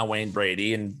deal. Now Wayne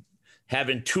Brady, and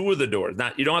having two of the doors.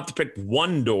 Now you don't have to pick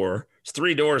one door. It's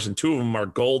 3 doors, and 2 of them are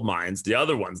gold mines. The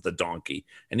other one's the donkey,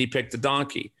 and he picked the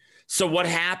donkey. So what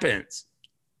happens?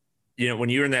 When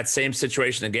you're in that same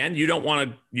situation again, you're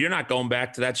not going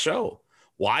back to that show.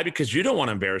 Why? Because you don't want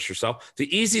to embarrass yourself.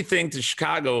 The easy thing to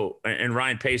Chicago and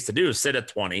Ryan Pace to do is sit at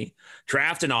 20,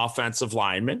 draft an offensive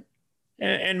lineman,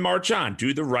 and march on.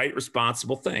 Do the right,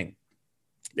 responsible thing.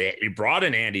 They brought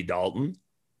in Andy Dalton,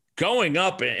 going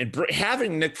up and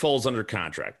having Nick Foles under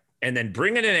contract, and then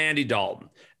bringing in Andy Dalton,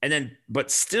 but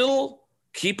still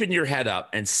keeping your head up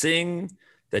and seeing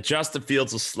that Justin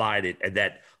Fields was slided, and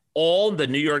that all the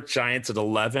New York Giants at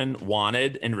 11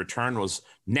 wanted in return was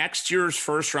next year's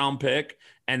first-round pick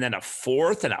and then a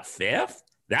 4th and a 5th.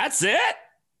 That's it?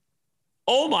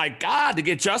 Oh, my God, to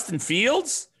get Justin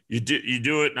Fields? You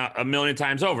do it a million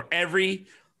times over.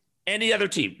 Any other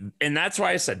team. And that's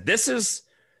why I said this is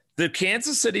the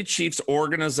Kansas City Chiefs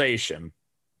organization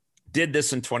did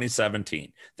this in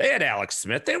 2017. They had Alex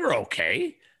Smith. They were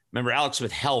okay. Remember, Alex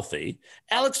Smith healthy.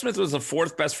 Alex Smith was the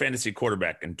 4th best fantasy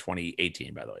quarterback in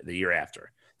 2018, by the way, the year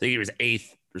after. I think he was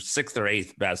 6th or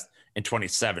 8th best in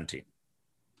 2017.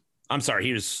 I'm sorry,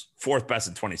 he was 4th best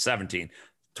in 2017.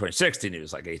 2016, he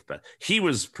was like 8th best. He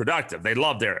was productive. They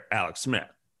loved their Alex Smith.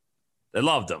 They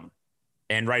loved him,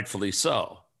 and rightfully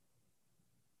so.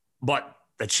 But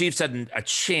the Chiefs had a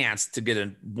chance to get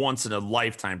a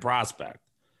once-in-a-lifetime prospect.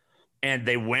 And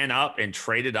they went up and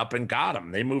traded up and got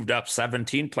him. They moved up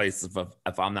 17 places,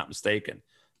 if I'm not mistaken.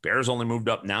 Bears only moved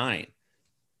up 9.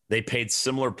 They paid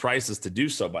similar prices to do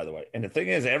so, by the way. And the thing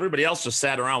is, everybody else just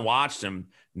sat around, watched him,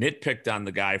 nitpicked on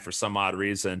the guy for some odd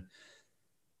reason.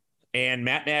 And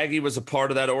Matt Nagy was a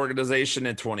part of that organization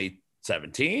in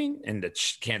 2017 in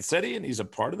Kansas City, and he's a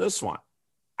part of this one.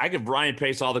 I give Brian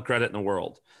Pace all the credit in the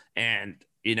world. And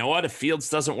you know what? If Fields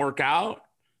doesn't work out,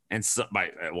 and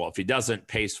if he doesn't,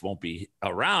 Pace won't be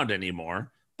around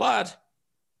anymore. But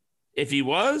if he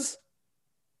was,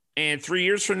 and 3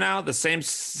 years from now, the same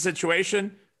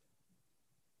situation,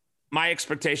 my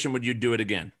expectation would you do it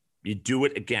again. You do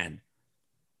it again.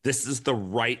 This is the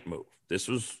right move. This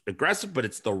was aggressive, but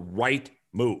it's the right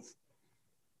move.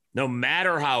 No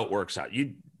matter how it works out.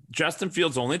 Justin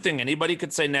Fields, the only thing anybody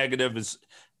could say negative is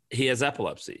he has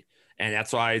epilepsy. And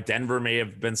that's why Denver may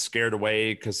have been scared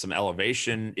away because some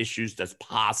elevation issues. That's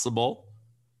possible.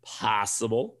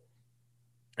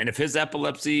 And if his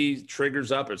epilepsy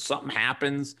triggers up, if something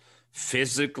happens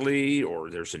physically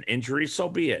or there's an injury, so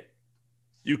be it.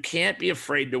 You can't be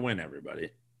afraid to win,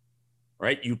 everybody.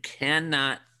 Right? You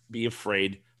cannot be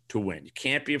afraid to win. You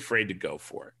can't be afraid to go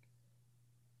for it.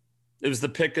 It was the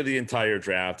pick of the entire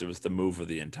draft. It was the move of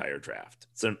the entire draft.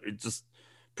 It's just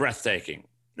breathtaking.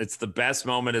 It's the best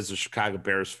moment as a Chicago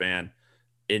Bears fan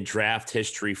in draft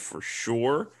history for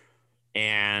sure.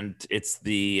 And it's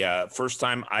the first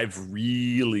time I've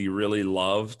really, really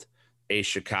loved a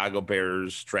Chicago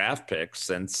Bears draft pick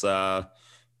since, Brian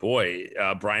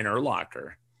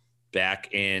Urlacher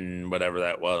back in whatever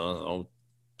that was,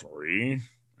 03.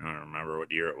 I don't remember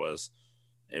what year it was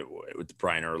with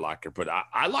Brian Urlacher. But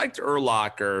I liked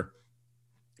Urlacher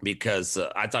because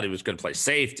I thought he was going to play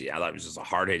safety. I thought he was just a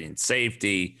hard-hitting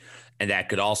safety, and that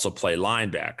could also play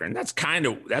linebacker. And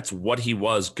that's what he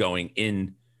was going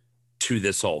into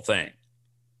this whole thing.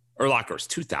 Urlacher was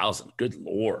 2000. Good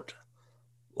Lord.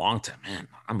 Long time. Man,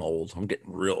 I'm old. I'm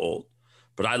getting real old.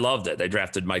 But I loved it. They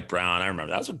drafted Mike Brown. I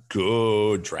remember that was a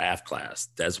good draft class.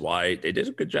 That's why they did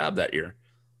a good job that year.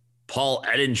 Paul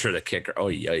Edinger, the kicker. Oh,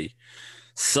 yay.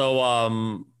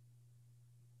 So,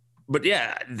 but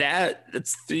yeah,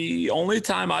 it's the only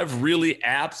time I've really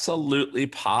absolutely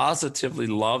positively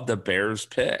loved the Bears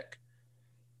pick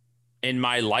in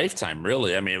my lifetime,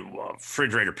 really. I mean,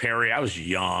 Refrigerator Perry, I was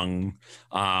young.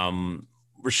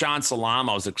 Rashaan Salam,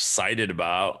 I was excited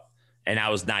about, and I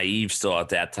was naive still at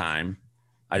that time.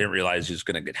 I didn't realize he was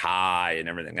going to get high and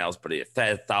everything else, but he had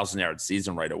a 1,000-yard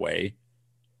season right away.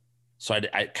 So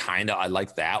I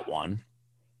like that one.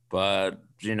 But,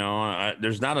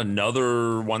 there's not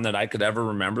another one that I could ever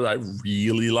remember that I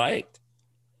really liked.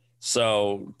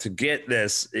 So to get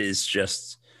this is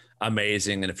just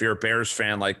amazing. And if you're a Bears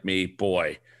fan like me,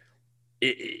 boy,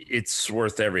 it's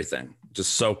worth everything.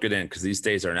 Just soak it in because these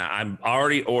days are not. I'm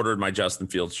already ordered my Justin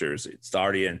Fields jersey. It's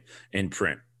already in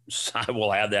print. So I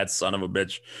will have that son of a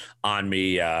bitch on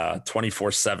me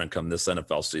 24/7 come this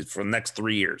NFL season for the next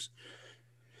 3 years.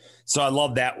 So I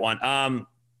love that one. I'm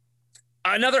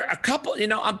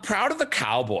proud of the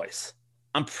Cowboys.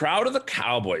 I'm proud of the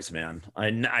Cowboys, man.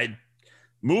 I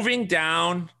moving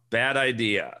down, bad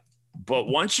idea. But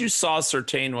once you saw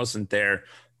Surtain wasn't there,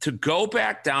 to go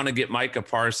back down and get Micah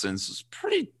Parsons is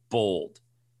pretty bold.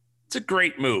 It's a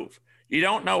great move. You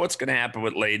don't know what's going to happen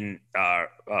with Leighton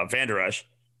Vander Esch,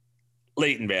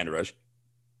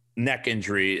 neck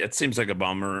injury. It seems like a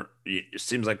bummer. It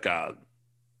seems like a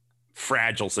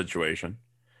fragile situation.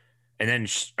 And then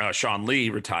Sean Lee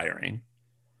retiring.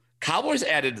 Cowboys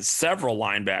added several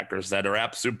linebackers that are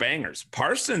absolute bangers.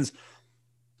 Parsons,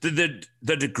 the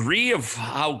degree of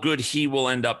how good he will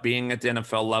end up being at the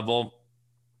NFL level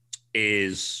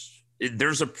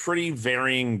there's a pretty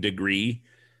varying degree.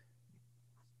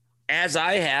 As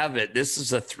I have it, this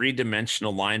is a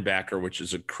 3-dimensional linebacker, which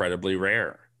is incredibly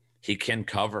rare. He can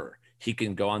cover. He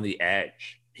can go on the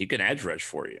edge. He can edge rush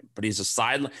for you. But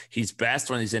he's best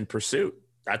when he's in pursuit.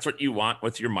 That's what you want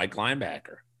with your Mike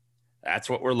linebacker. That's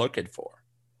what we're looking for.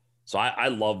 So I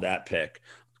love that pick.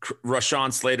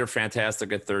 Rashawn Slater,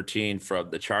 fantastic at 13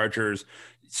 from the Chargers.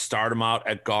 Start him out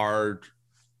at guard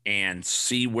and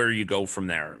see where you go from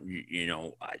there.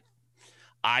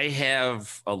 I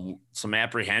have some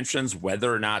apprehensions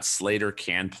whether or not Slater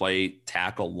can play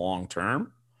tackle long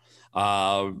term.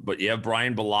 But you have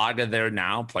Brian Bulaga there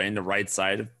now playing the right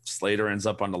side. If Slater ends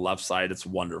up on the left side, it's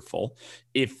wonderful.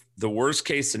 If the worst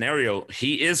case scenario,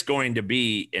 he is going to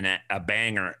be in a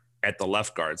banger at the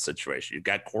left guard situation. You've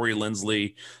got Corey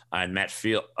Linsley and Matt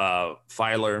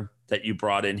Filer that you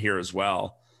brought in here as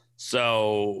well.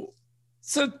 So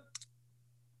it's a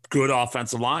good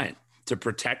offensive line. to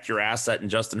protect your asset in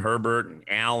Justin Herbert and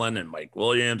Allen and Mike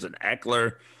Williams and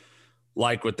Eckler.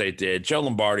 Like what they did. Joe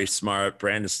Lombardi, smart.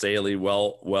 Brandon Staley,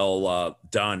 well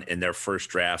done in their first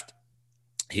draft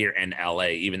here in LA,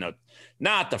 even though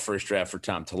not the first draft for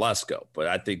Tom Telesco. But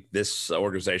I think this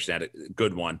organization had a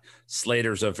good one.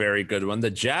 Slater's a very good one. The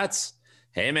Jets,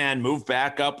 hey, man, move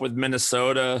back up with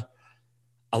Minnesota.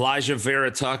 Elijah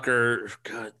Vera Tucker,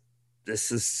 God,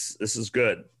 this is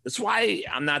good. That's why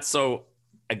I'm not so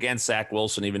against Zach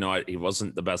Wilson, even though he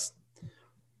wasn't the best.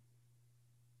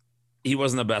 He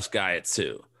wasn't the best guy at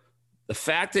 2. The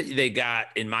fact that they got,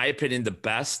 in my opinion, the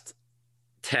best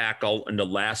tackle in the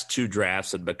last 2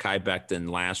 drafts and Mekhi Becton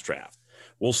last draft.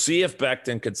 We'll see if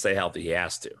Becton could stay healthy. He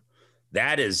has to.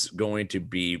 That is going to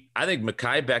be, I think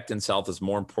Mekhi Becton's health is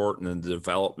more important than the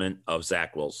development of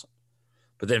Zach Wilson.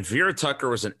 But then Vera Tucker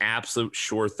was an absolute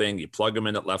sure thing. You plug him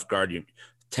in at left guard,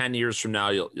 10 years from now,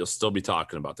 you'll still be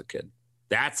talking about the kid.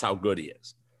 That's how good he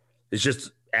is.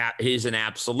 He's an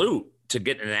absolute. To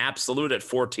get an absolute at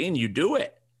 14, you do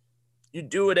it. You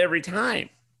do it every time.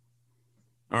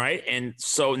 All right. And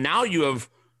so now you have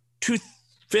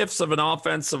 2/5 of an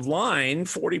offensive line,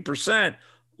 40%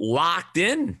 locked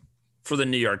in for the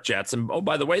New York Jets. And oh,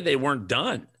 by the way, they weren't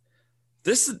done.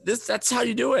 That's how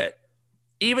you do it.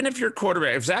 Even if your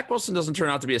quarterback, if Zach Wilson doesn't turn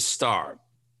out to be a star,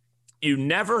 you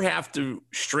never have to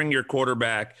string your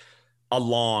quarterback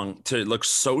along to look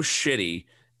so shitty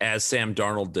as Sam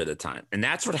Darnold did at time. And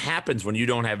that's what happens when you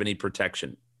don't have any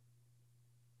protection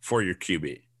for your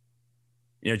QB.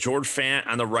 George Fant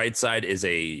on the right side is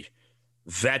a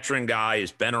veteran guy.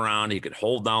 He's been around. He could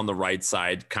hold down the right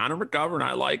side. Connor McGovern,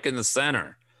 I like in the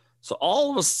center. So all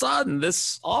of a sudden,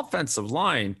 this offensive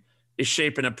line is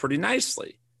shaping up pretty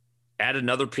nicely. Add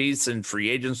another piece in free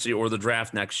agency or the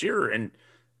draft next year, and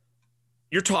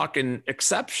you're talking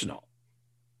exceptional.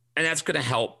 And that's going to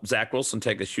help Zach Wilson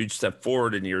take a huge step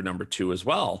forward in year number 2 as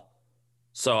well.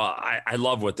 So I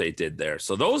love what they did there.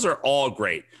 So those are all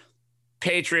great.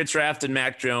 Patriots drafted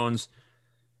Mac Jones.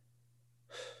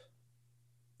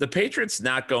 The Patriots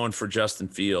not going for Justin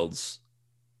Fields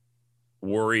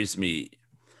worries me.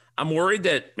 I'm worried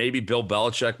that maybe Bill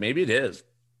Belichick, maybe it is.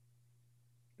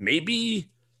 Maybe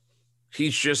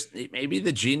maybe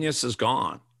the genius is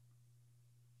gone.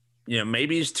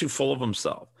 Maybe he's too full of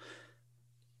himself.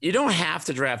 You don't have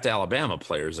to draft Alabama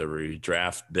players every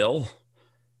draft, Bill.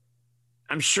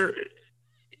 I'm sure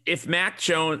if Mac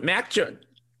Jones,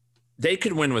 they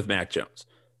could win with Mac Jones,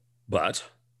 but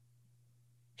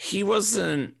he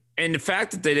wasn't. And the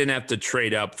fact that they didn't have to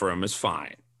trade up for him is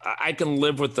fine. I can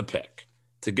live with the pick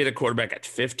to get a quarterback at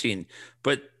 15,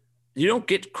 but you don't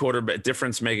get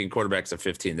difference-making quarterbacks at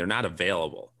 15. They're not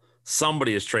available.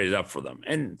 Somebody has traded up for them.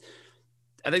 And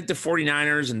I think the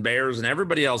 49ers and Bears and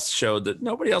everybody else showed that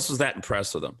nobody else was that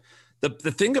impressed with them.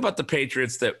 The thing about the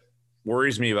Patriots that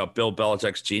worries me about Bill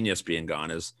Belichick's genius being gone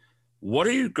is, what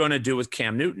are you going to do with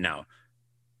Cam Newton now?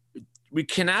 We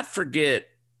cannot forget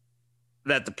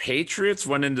that the Patriots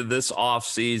went into this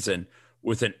offseason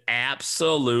with an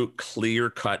absolute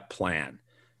clear-cut plan.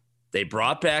 They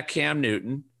brought back Cam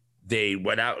Newton. They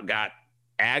went out and got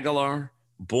Aguilar,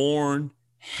 Bourne,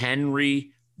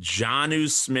 Henry, Jonnu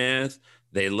Smith.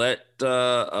 They let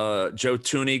Joe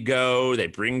Thuney go. They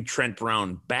bring Trent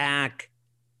Brown back.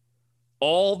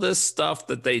 All this stuff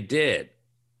that they did.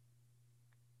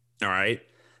 All right.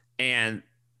 And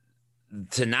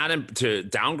to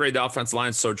downgrade the offensive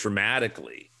line so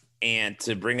dramatically and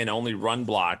to bring in only run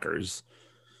blockers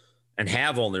and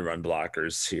have only run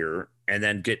blockers here and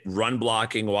then get run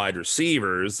blocking wide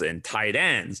receivers and tight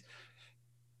ends.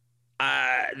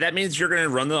 That means you're going to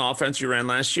run the offense you ran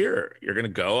last year. You're going to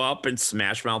go up and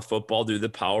smash mouth football, do the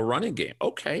power running game.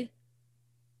 Okay.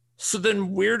 So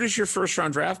then where does your first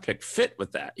round draft pick fit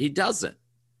with that? He doesn't.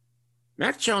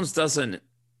 Mac Jones doesn't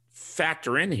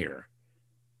factor in here.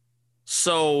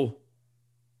 So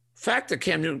fact that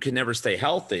Cam Newton can never stay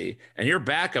healthy and your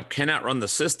backup cannot run the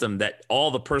system that all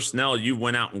the personnel you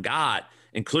went out and got,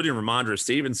 including Ramondre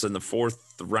Stevenson, the 4th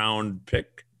round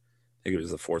pick. I think it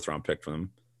was the 4th round pick from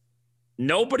him.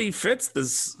 Nobody fits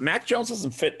this. Mac Jones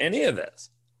doesn't fit any of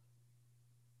this.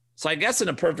 So I guess in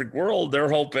a perfect world, they're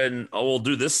hoping, we'll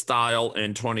do this style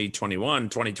in 2021,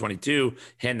 2022,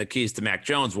 hand the keys to Mac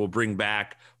Jones. We'll bring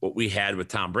back what we had with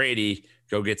Tom Brady,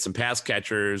 go get some pass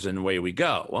catchers, and away we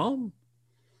go. Well,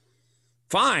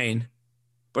 fine.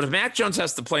 But if Mac Jones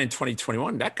has to play in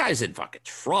 2021, that guy's in fucking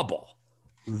trouble.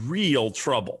 Real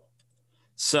trouble.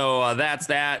 So that's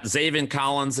that. Zaven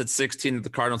Collins at 16 at the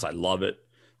Cardinals. I love it.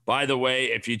 By the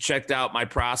way, if you checked out my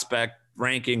prospect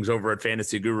rankings over at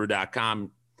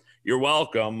fantasyguru.com, you're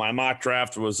welcome. My mock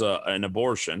draft was an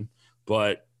abortion,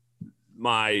 but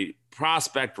my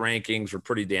prospect rankings were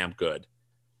pretty damn good.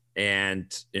 And,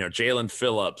 Jalen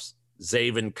Phillips,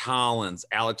 Zaven Collins,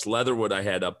 Alex Leatherwood I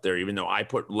had up there, even though I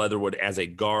put Leatherwood as a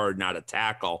guard, not a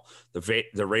tackle.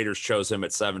 The Raiders chose him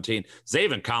at 17.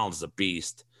 Zaven Collins is a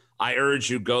beast. I urge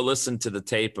you, go listen to the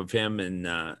tape of him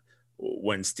and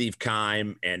when Steve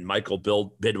Keim and Michael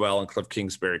Bidwell and Cliff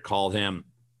Kingsbury called him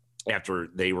after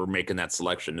they were making that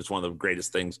selection. It's one of the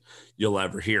greatest things you'll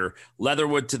ever hear.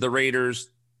 Leatherwood to the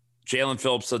Raiders, Jalen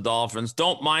Phillips to the Dolphins.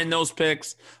 Don't mind those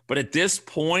picks, but at this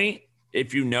point,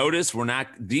 if you notice,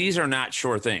 these are not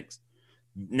sure things.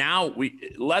 Now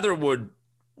Leatherwood,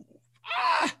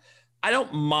 I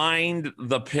don't mind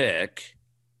the pick,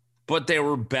 but there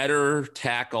were better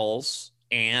tackles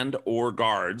and or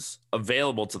guards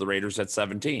available to the Raiders at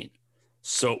 17.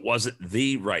 So it wasn't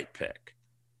the right pick.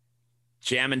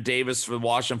 Jamin Davis for the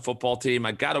Washington football team.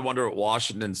 I got to wonder what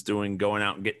Washington's doing, going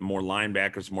out and getting more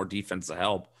linebackers, more defensive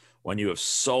help when you have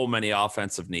so many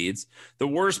offensive needs. The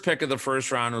worst pick of the first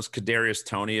round was Kadarius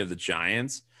Toney of the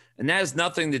Giants. And that has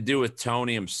nothing to do with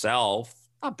Toney himself.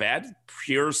 Not bad,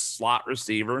 pure slot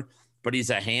receiver, but he's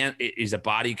a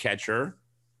body catcher.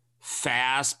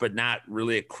 Fast, but not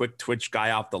really a quick twitch guy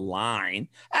off the line.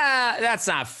 That's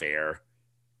not fair.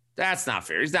 That's not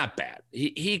fair. He's not bad.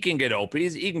 He can get open.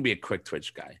 He can be a quick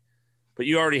twitch guy. But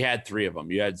you already had three of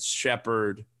them. You had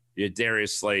Shepard, you had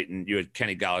Darius Slayton, you had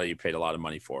Kenny Galladay you paid a lot of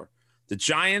money for. The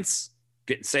Giants,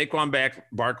 getting Saquon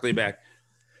back, Barkley back.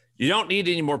 You don't need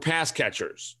any more pass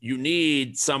catchers. You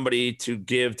need somebody to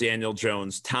give Daniel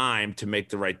Jones time to make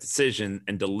the right decision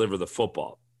and deliver the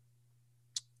football.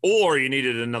 Or you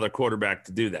needed another quarterback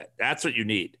to do that. That's what you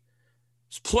need.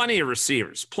 There's plenty of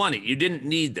receivers. Plenty. You didn't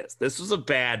need this. This was a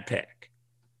bad pick.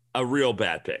 A real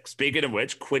bad pick. Speaking of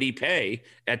which, Kwity Paye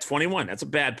at 21. That's a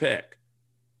bad pick.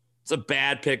 It's a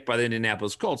bad pick by the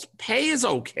Indianapolis Colts. Paye is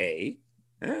okay.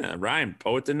 Yeah, Ryan,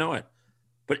 poet to know it.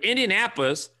 But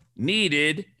Indianapolis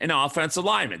needed an offensive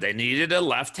lineman. They needed a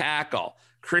left tackle.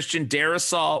 Christian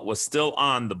Darrisaw was still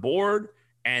on the board.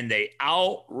 And they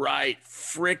outright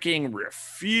freaking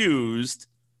refused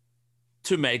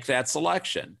to make that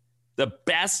selection. The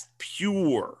best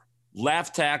pure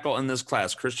left tackle in this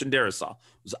class, Christian Darrisaw,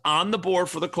 was on the board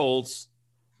for the Colts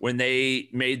when they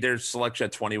made their selection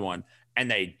at 21.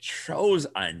 And they chose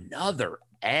another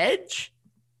edge?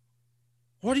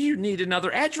 What do you need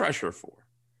another edge rusher for?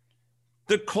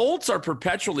 The Colts are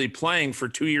perpetually playing for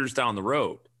 2 years down the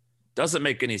road. Doesn't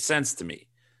make any sense to me.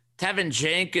 Tevin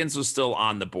Jenkins was still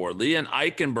on the board. Leon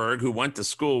Eichenberg, who went to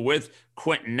school with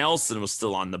Quentin Nelson, was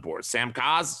still on the board. Sam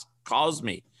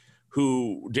Cosme,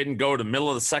 who didn't go to middle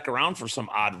of the second round for some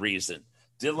odd reason.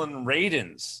 Dylan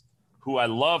Radins, who I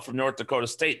love from North Dakota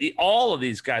State. All of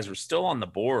these guys were still on the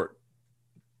board.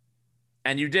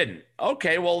 And you didn't.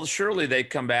 Okay, well, surely they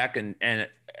come back and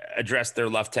address their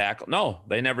left tackle. No,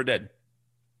 they never did.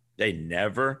 They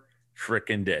never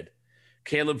frickin' did.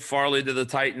 Caleb Farley to the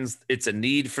Titans. It's a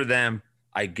need for them.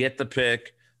 I get the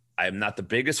pick. I'm not the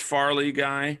biggest Farley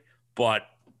guy, but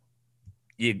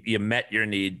you met your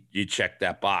need. You checked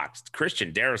that box.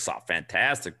 Christian Darrisaw,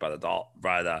 fantastic by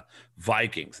the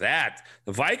Vikings. The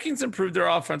Vikings improved their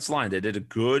offensive line. They did a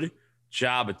good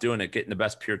job at doing it, getting the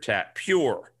best pure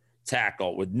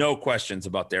tackle with no questions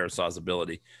about Darrisaw's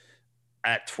ability.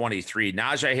 At 23,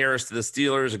 Najee Harris to the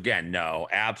Steelers. Again, no,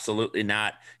 absolutely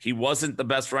not. He wasn't the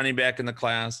best running back in the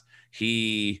class.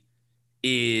 He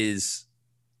is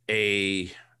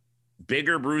a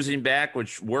bigger bruising back,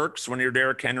 which works when you're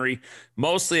Derrick Henry.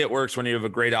 Mostly it works when you have a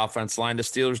great offensive line. The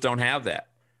Steelers don't have that.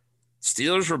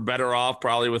 Steelers were better off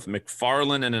probably with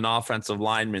McFarland and an offensive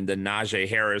lineman than Najee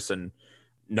Harris and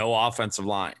no offensive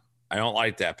line. I don't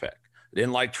like that pick. I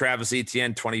didn't like Travis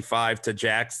Etienne, 25 to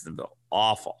Jacksonville.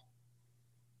 Awful.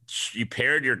 You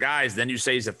paired your guys, then you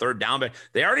say he's a third down back.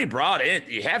 They already brought in,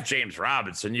 you have James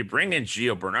Robinson, you bring in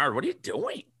Gio Bernard. What are you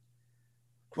doing?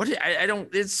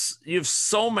 You have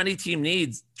so many team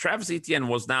needs. Travis Etienne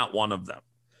was not one of them.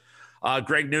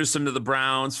 Greg Newsome to the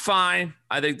Browns. Fine.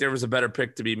 I think there was a better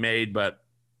pick to be made, but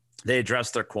they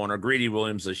addressed their corner. Greedy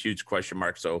Williams is a huge question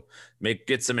mark. So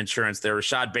get some insurance there.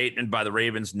 Rashad Bateman by the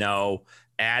Ravens. No.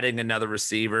 Adding another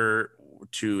receiver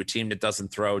to a team that doesn't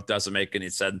throw doesn't make any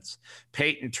sense.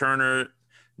 Peyton Turner,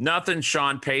 nothing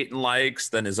Sean Payton likes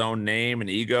than his own name and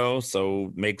ego,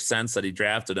 so makes sense that he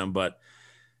drafted him. But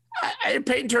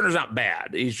Peyton Turner's not bad.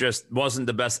 He just wasn't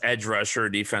the best edge rusher or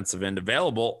defensive end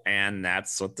available, and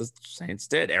that's what the Saints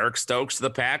did. Eric Stokes to the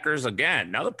Packers. Again,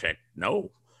 another pick. No,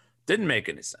 didn't make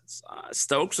any sense.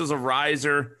 Stokes was a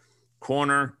riser,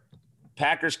 corner.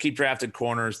 Packers keep drafting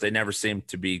corners. They never seem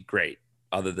to be great,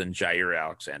 other than Jair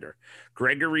Alexander.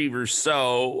 Gregory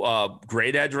Rousseau,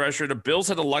 great edge rusher. The Bills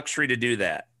had the luxury to do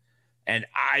that. And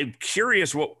I'm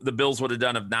curious what the Bills would have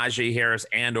done if Najee Harris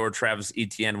and or Travis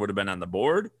Etienne would have been on the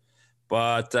board.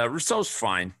 But Rousseau's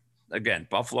fine. Again,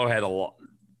 Buffalo had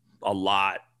a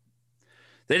lot.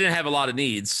 They didn't have a lot of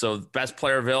needs, so best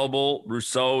player available,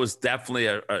 Rousseau is definitely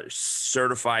a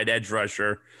certified edge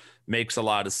rusher. Makes a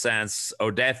lot of sense.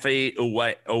 Odafe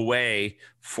away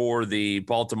for the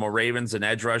Baltimore Ravens, an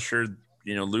edge rusher.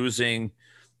 Losing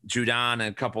Judon and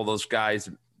a couple of those guys,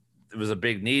 it was a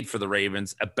big need for the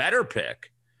Ravens. A better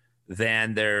pick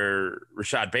than their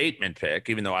Rashad Bateman pick,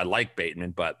 even though I like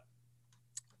Bateman, but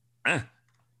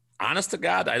honest to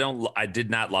God, I did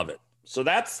not love it. So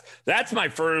that's my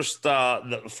first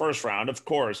the first round. Of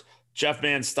course, Jeff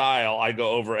Mann style, I go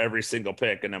over every single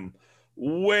pick, and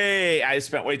I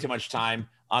spent way too much time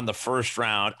on the first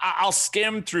round. I'll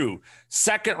skim through.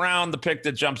 Second round, the pick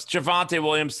that jumps, Javonte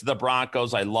Williams to the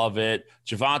Broncos. I love it.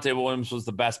 Javonte Williams was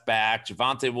the best back.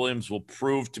 Javonte Williams will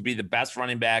prove to be the best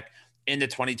running back in the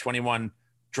 2021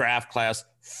 draft class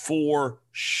for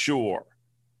sure.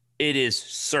 It is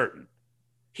certain.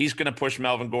 He's going to push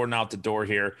Melvin Gordon out the door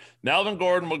here. Melvin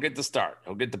Gordon will get the start.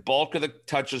 He'll get the bulk of the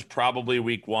touches probably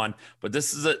week one, but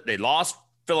they lost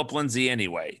Phillip Lindsay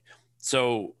anyway.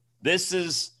 So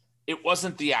it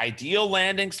wasn't the ideal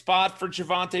landing spot for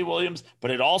Javonte Williams,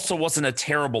 but it also wasn't a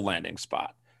terrible landing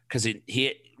spot because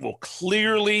he will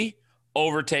clearly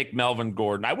overtake Melvin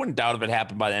Gordon. I wouldn't doubt if it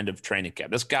happened by the end of training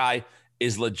camp. This guy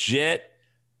is legit.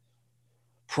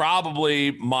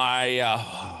 Probably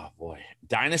my,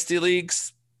 dynasty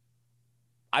leagues.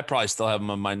 I probably still have him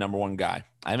on my number one guy.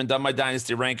 I haven't done my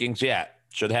dynasty rankings yet.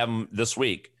 Should have him this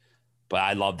week, but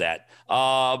I love that.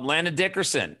 Landon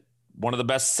Dickerson, one of the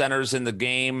best centers in the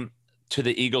game, to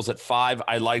the Eagles at 5.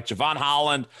 I like Javon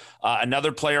Holland,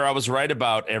 another player I was right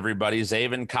about, everybody.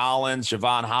 Zaven Collins,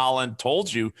 Javon Holland.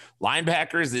 Told you,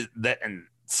 linebackers and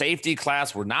safety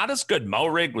class were not as good.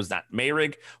 Mayrig was not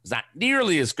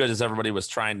nearly as good as everybody was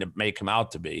trying to make him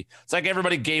out to be. It's like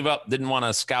everybody gave up, didn't want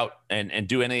to scout and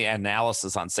do any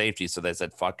analysis on safety, so they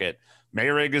said, fuck it.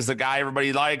 Mayrig is the guy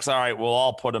everybody likes. All right, we'll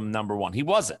all put him number one. He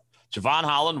wasn't. Javon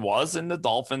Holland was, and the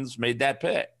Dolphins made that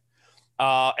pick.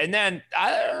 And then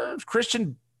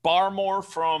Christian Barmore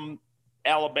from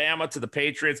Alabama to the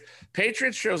Patriots.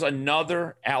 Patriots chose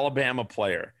another Alabama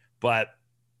player, but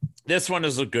this one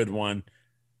is a good one.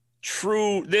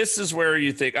 True. This is where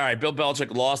you think, all right, Bill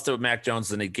Belichick lost it with Mac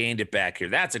Jones and he gained it back here.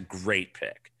 That's a great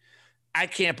pick. I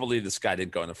can't believe this guy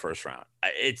didn't go in the first round.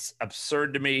 It's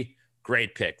absurd to me.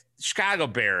 Great pick. Chicago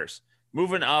Bears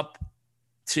moving up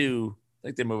to, I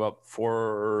think they move up 4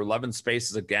 or 11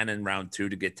 spaces again in round 2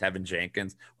 to get Tevin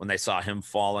Jenkins when they saw him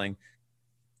falling.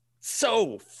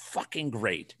 So fucking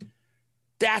great.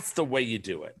 That's the way you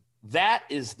do it. That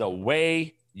is the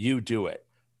way you do it.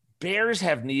 Bears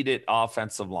have needed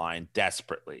offensive line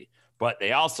desperately, but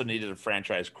they also needed a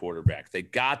franchise quarterback. They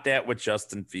got that with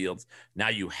Justin Fields. Now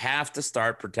you have to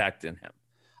start protecting him.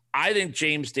 I think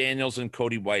James Daniels and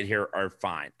Cody Whitehair are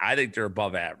fine. I think they're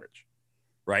above average,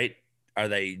 right? Are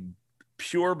they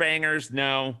pure bangers?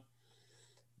 No.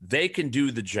 They can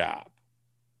do the job,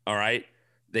 all right?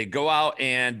 They go out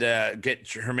and get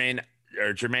Jermaine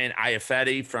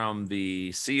Iafetti from the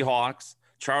Seahawks.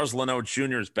 Charles Leno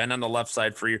Jr. has been on the left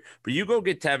side for a year. But you go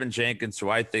get Tevin Jenkins,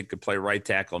 who I think could play right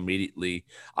tackle immediately.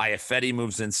 Iafetti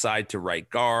moves inside to right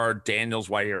guard. Daniels,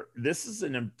 Whitehair. This is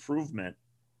an improvement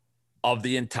of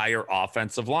the entire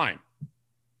offensive line.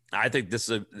 I think this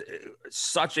is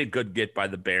such a good get by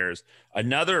the Bears.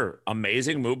 Another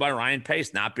amazing move by Ryan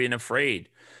Pace, not being afraid.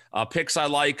 Picks I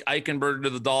like, Eichenberg to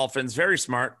the Dolphins. Very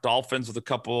smart. Dolphins with a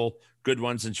couple good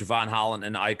ones in Javon Holland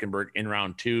and Eichenberg in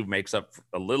round 2. Makes up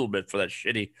a little bit for that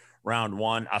shitty round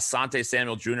 1. Asante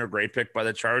Samuel Jr., great pick by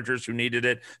the Chargers who needed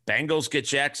it. Bengals get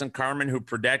Jackson Carman, who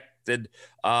predicted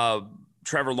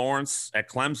Trevor Lawrence at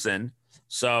Clemson.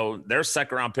 So their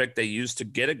second round pick they used to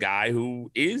get a guy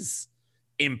who is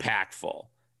impactful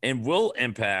and will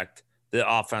impact the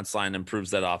offense line,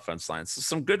 improves that offense line. So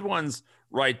some good ones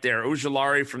right there.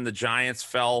 Ujulari from the Giants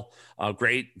fell. A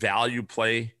great value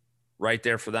play right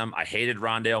there for them. I hated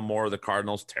Rondale Moore of the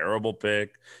Cardinals. Terrible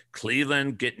pick.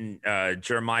 Cleveland getting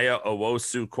Jeremiah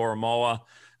Owusu-Koramoah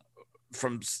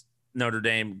from Notre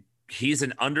Dame. He's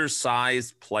an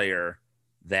undersized player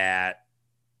that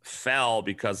fell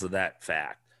because of that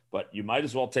fact. But you might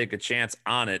as well take a chance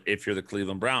on it if you're the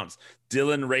Cleveland Browns.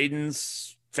 Dylan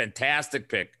Radin's fantastic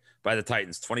pick by the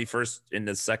Titans, 21st in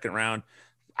the second round.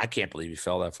 I can't believe he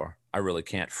fell that far. I really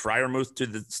can't. Freiermuth to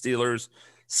the Steelers,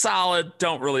 solid.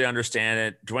 Don't really understand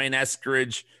it. Dwayne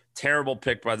Eskridge, terrible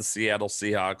pick by the Seattle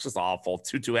Seahawks. Just awful.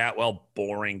 Tutu Atwell,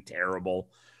 boring, terrible.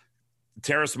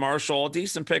 Terrace Marshall, a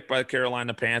decent pick by the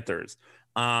Carolina Panthers.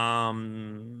 That's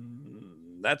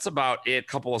about it. A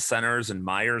couple of centers and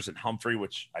Myers and Humphrey,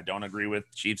 which I don't agree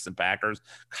with. Chiefs and Packers.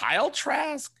 Kyle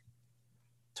Trask.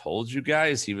 Told you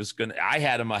guys he was going to. I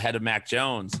had him ahead of Mac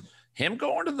Jones. Him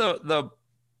going to the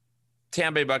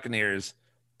Tampa Bay Buccaneers,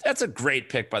 that's a great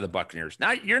pick by the Buccaneers.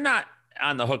 Now, you're not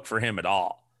on the hook for him at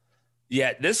all.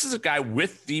 Yet, this is a guy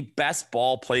with the best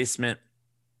ball placement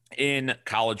in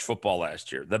college football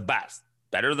last year. The best.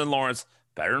 Better than Lawrence,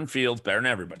 better than Fields, better than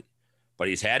everybody. But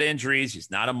he's had injuries. He's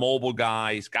not a mobile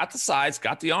guy. He's got the size,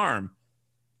 got the arm.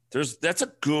 That's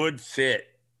a good fit.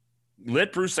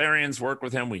 Let Bruce Arians work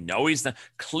with him. We know he's the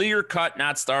clear cut,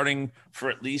 not starting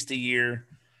for at least a year.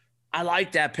 I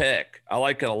like that pick. I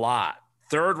like it a lot.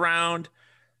 Third round,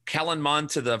 Kellen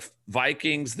Mond to the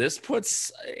Vikings. This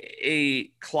puts a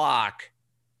clock.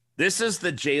 This is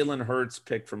the Jalen Hurts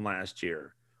pick from last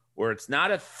year, where it's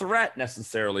not a threat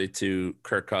necessarily to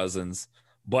Kirk Cousins,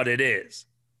 but it is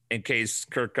in case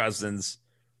Kirk Cousins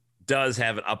does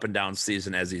have an up and down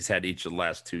season as he's had each of the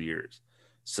last 2 years.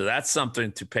 So that's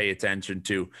something to pay attention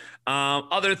to.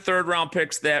 Other third round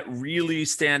picks that really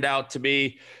stand out to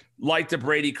me, like the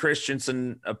Brady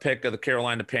Christensen, a pick of the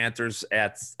Carolina Panthers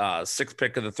at sixth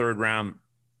pick of the third round.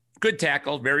 Good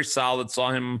tackle, very solid.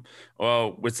 Saw him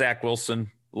with Zach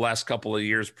Wilson the last couple of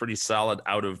years, pretty solid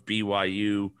out of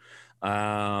BYU.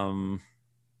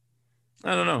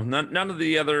 I don't know. None of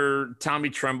the other. Tommy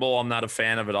Tremble, I'm not a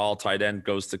fan of at all. Tight end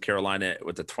goes to Carolina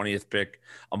with the 20th pick.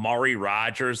 Amari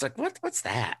Rodgers, like what's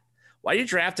that? Why are you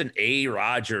drafting A.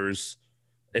 Rodgers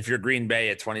if you're Green Bay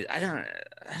at 20? I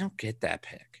don't get that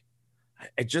pick.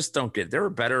 I just don't get it. There were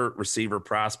better receiver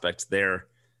prospects there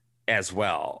as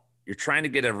well. You're trying to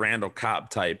get a Randall Cobb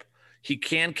type. He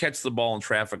can catch the ball in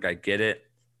traffic. I get it.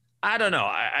 I don't know.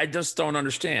 I just don't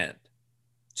understand.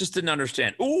 Just didn't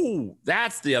understand. Ooh,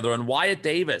 that's the other one. Wyatt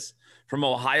Davis from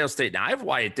Ohio State. Now, I have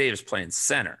Wyatt Davis playing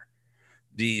center.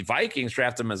 The Vikings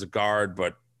drafted him as a guard,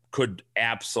 but could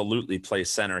absolutely play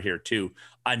center here too.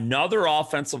 Another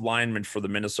offensive lineman for the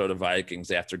Minnesota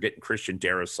Vikings after getting Christian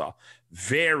Darrisaw.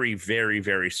 Very, very,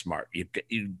 very smart.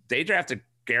 They drafted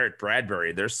Garrett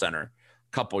Bradbury, their center,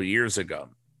 a couple of years ago.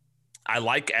 I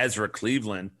like Ezra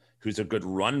Cleveland, who's a good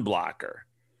run blocker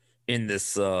in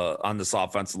this on this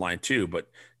offensive line too. But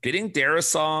getting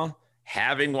Darrisaw,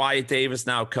 having Wyatt Davis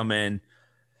now come in,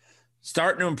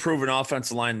 starting to improve an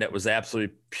offensive line that was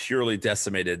absolutely purely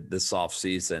decimated this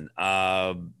offseason.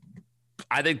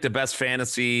 I think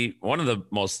one of the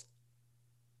most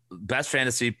best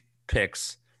fantasy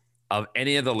picks of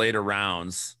any of the later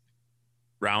rounds,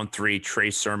 round 3, Trey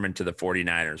Sermon to the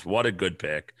 49ers. What a good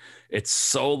pick. It's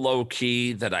so low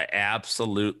key that I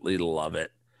absolutely love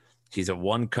it. He's a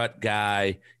one-cut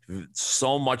guy,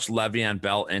 so much Le'Veon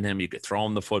Bell in him. You could throw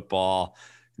him the football.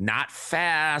 Not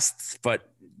fast, but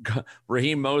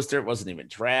Raheem Mostert wasn't even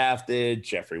drafted.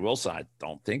 Jeffrey Wilson, I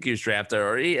don't think he was drafted.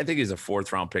 I think he's a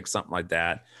 4th-round pick, something like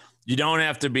that. You don't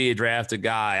have to be a drafted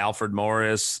guy. Alfred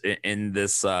Morris in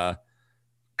this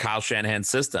Kyle Shanahan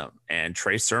system. And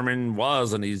Trey Sermon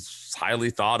was, and he's highly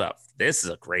thought of. This is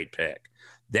a great pick.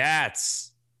 That's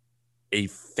a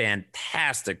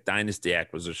fantastic dynasty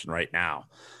acquisition right now.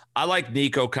 I like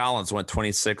Nico Collins, went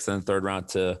 26th in the 3rd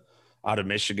round out of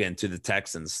Michigan to the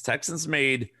Texans. Texans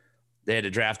they had to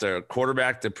draft a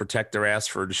quarterback to protect their ass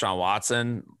for Deshaun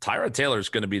Watson. Tyrod Taylor is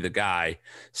going to be the guy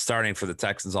starting for the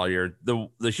Texans all year.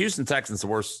 The Houston Texans, the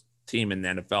worst team in the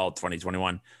NFL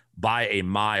 2021 by a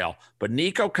mile. But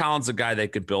Nico Collins, a guy they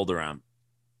could build around.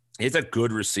 He's a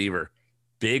good receiver,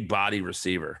 big body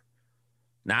receiver.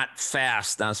 Not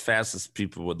as fast as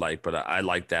people would like, but I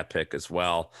like that pick as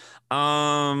well.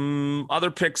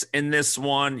 Other picks in this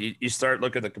one, you start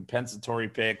looking at the compensatory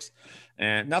picks,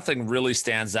 and nothing really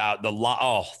stands out. The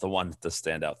one to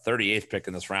stand out, 38th pick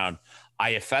in this round,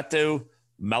 Iafetu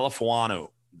Melifonwu.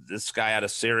 This guy out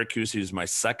of Syracuse, who's my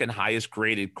 2nd highest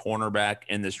graded cornerback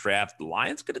in this draft. The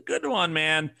Lions get a good one,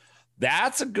 man.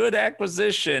 That's a good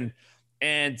acquisition.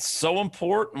 And so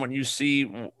important when you see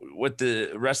what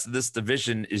the rest of this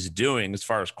division is doing as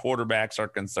far as quarterbacks are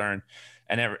concerned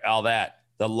and all that.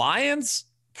 The Lions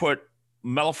put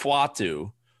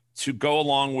Melifonwu to go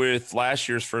along with last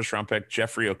year's 1st-round pick,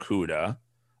 Jeffrey Okudah.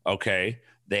 Okay.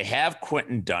 They have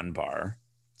Quentin Dunbar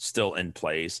still in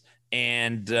place.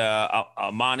 And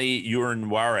Amani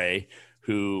Urinware,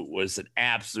 who was an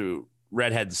absolute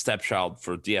redhead stepchild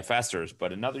for DFSers.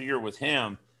 But another year with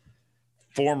him,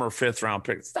 former 5th-round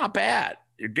pick. It's not bad.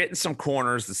 You're getting some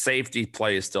corners. The safety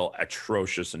play is still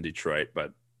atrocious in Detroit,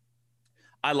 but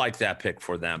I like that pick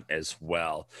for them as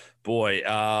well. Boy,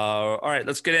 all right,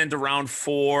 let's get into round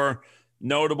 4.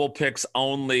 Notable picks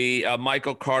only.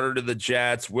 Michael Carter to the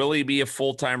Jets. Will he be a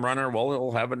full-time runner? Well,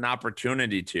 he'll have an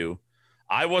opportunity to.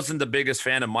 I wasn't the biggest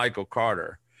fan of Michael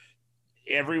Carter.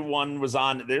 Everyone was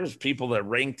on. There's people that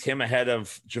ranked him ahead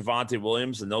of Javonte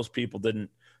Williams, and those people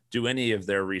didn't do any of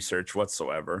their research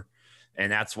whatsoever.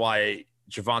 And that's why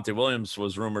Javonte Williams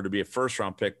was rumored to be a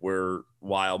first-round pick,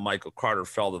 while Michael Carter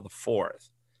fell to the fourth.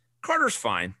 Carter's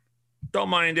fine. Don't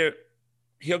mind it.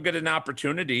 He'll get an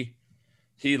opportunity.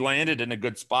 He landed in a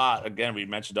good spot. Again, we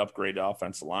mentioned upgrade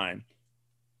offensive line.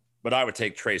 But I would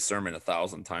take Trey Sermon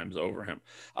 1,000 times over him.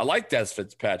 I like Des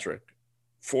Fitzpatrick.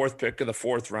 Fourth pick of the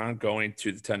fourth round going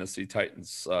to the Tennessee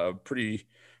Titans.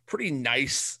 Pretty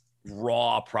nice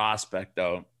raw prospect,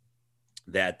 though,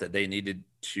 that they needed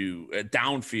to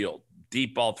downfield,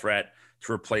 deep ball threat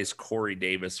to replace Corey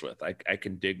Davis with. I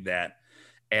can dig that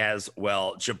as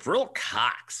well. Jabril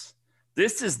Cox.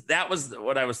 That was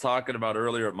what I was talking about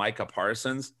earlier at Micah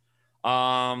Parsons.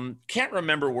 Can't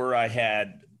remember where I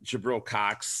had Jabril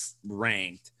Cox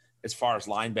ranked as far as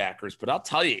linebackers, but I'll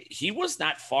tell you, he was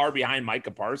not far behind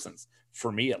Micah Parsons,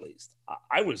 for me at least.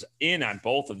 I was in on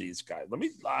both of these guys.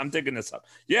 I'm digging this up.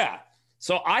 Yeah.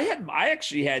 So I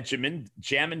actually had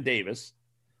Jamin Davis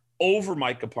over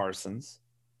Micah Parsons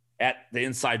at the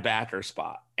inside backer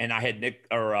spot. And I had Nick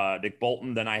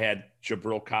Bolton, then I had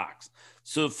Jabril Cox.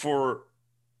 So for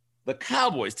the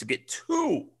Cowboys to get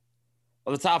two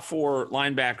of the top four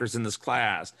linebackers in this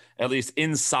class, at least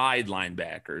inside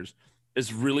linebackers,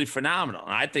 is really phenomenal.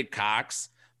 And I think Cox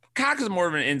is more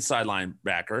of an inside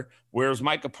linebacker, whereas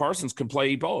Micah Parsons can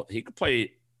play both. You could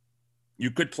play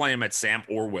him at Sam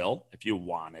or Will if you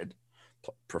wanted,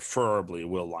 preferably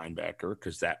Will linebacker,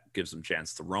 because that gives him a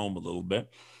chance to roam a little bit.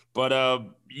 But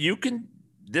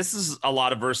this is a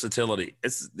lot of versatility.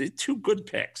 It's the two good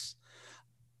picks.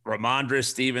 Ramondre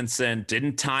Stevenson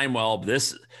didn't time well.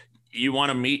 You want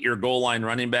to meet your goal line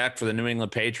running back for the New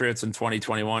England Patriots in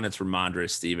 2021, it's Ramondre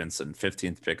Stevenson,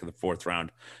 15th pick of the fourth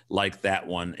round. Like that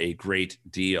one, a great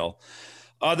deal.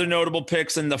 Other notable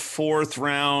picks in the fourth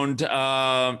round,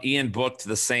 Ian Book to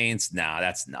the Saints. Nah,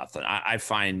 that's nothing. I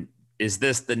find, is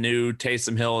this the new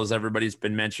Taysom Hill, as everybody's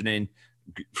been mentioning?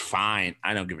 Fine.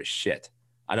 I don't give a shit.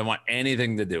 I don't want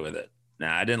anything to do with it.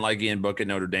 Nah, I didn't like Ian Book at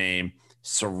Notre Dame.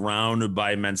 Surrounded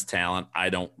by immense talent. I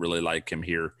don't really like him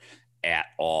here at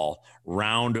all.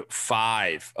 Round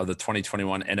 5 of the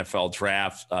 2021 NFL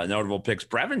draft. Notable picks.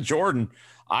 Brevin Jordan.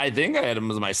 I think I had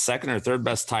him as my second or third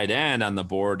best tight end on the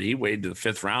board. He weighed to the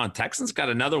 5th round. Texans got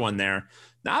another one there.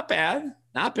 Not bad.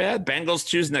 Bengals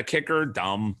choosing a kicker.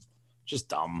 Dumb. Just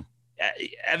dumb.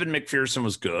 Evan McPherson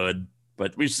was good,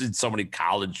 but we've seen so many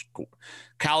college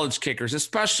kickers,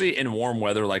 especially in warm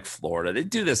weather like Florida. They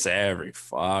do this every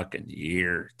fucking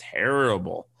year.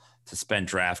 Terrible to spend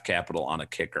draft capital on a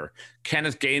kicker.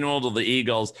 Kenneth Gainwell to the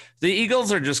Eagles. The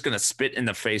Eagles are just going to spit in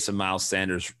the face of Miles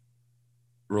Sanders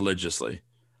religiously.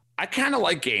 I kind of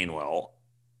like Gainwell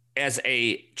as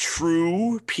a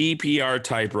true PPR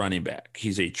type running back.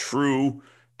 He's a true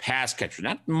pass catcher,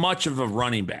 not much of a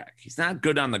running back. He's not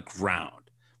good on the ground,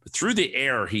 but through the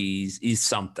air, he's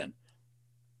something.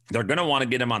 They're going to want to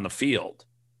get him on the field,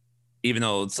 even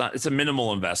though it's a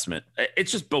minimal investment. It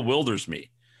just bewilders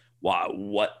me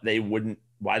why they wouldn't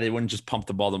just pump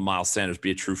the ball to Miles Sanders,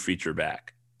 be a true feature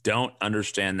back. Don't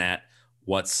understand that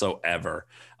whatsoever.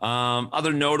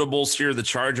 Other notables here, the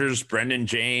Chargers, Brendan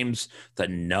James,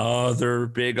 another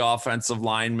big offensive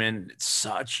lineman.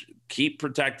 Keep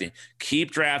protecting,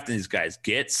 keep drafting these guys,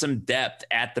 get some depth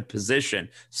at the position.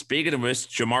 Speaking of which,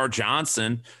 Jamar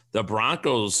Johnson, the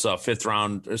Broncos 5th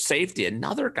round safety,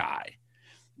 another guy,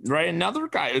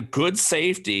 a good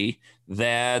safety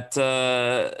that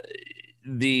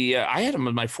I had him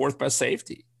as my 4th best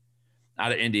safety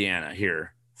out of Indiana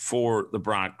here for the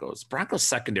Broncos. Broncos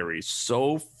secondary is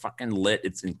so fucking lit.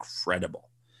 It's incredible.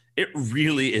 It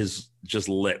really is just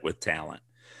lit with talent.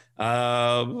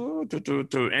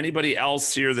 Anybody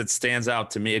else here that stands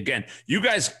out to me? Again, you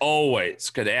guys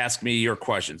always could ask me your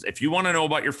questions. If you want to know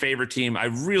about your favorite team,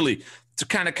 it's the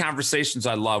kind of conversations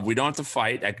I love. We don't have to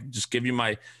fight. I can just give you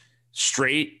my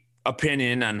straight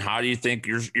opinion on how do you think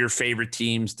your favorite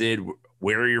teams did,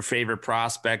 where your favorite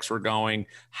prospects were going,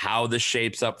 how this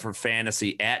shapes up for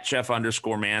fantasy at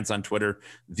Jeff_Mans on Twitter,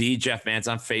 the Jeff Mans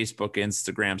on Facebook,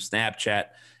 Instagram, Snapchat,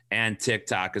 and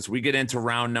TikTok. As we get into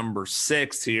round number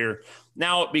 6 here,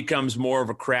 now it becomes more of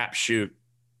a crapshoot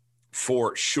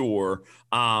for sure.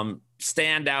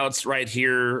 Standouts right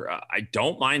here. I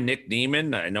don't mind Nick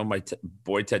Neiman. I know my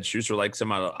boy Ted Schuster likes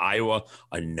him out of Iowa.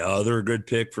 Another good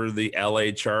pick for the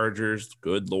LA Chargers.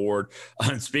 Good Lord.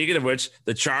 And speaking of which,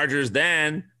 the Chargers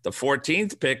then, the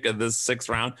 14th pick of the 6th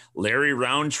round, Larry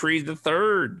Roundtree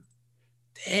III.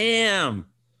 damn,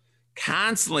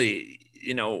 constantly,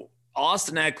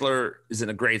 Austin Eckler is in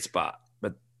a great spot,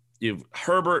 but you've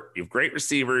Herbert, you have great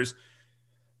receivers.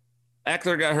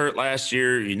 Eckler got hurt last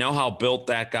year. You know how built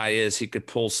that guy is. He could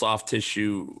pull soft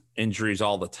tissue injuries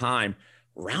all the time.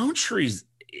 Roundtree's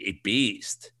a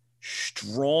beast.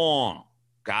 Strong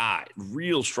guy.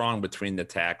 Real strong between the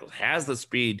tackles. Has the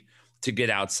speed to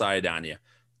get outside on you.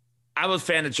 I was a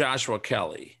fan of Joshua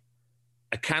Kelly.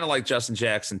 I kind of like Justin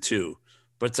Jackson too.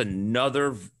 But it's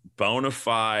another bona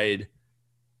fide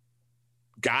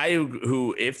guy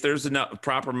who, if there's enough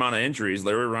proper amount of injuries,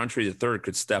 Larry Roundtree III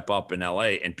could step up in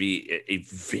LA and be a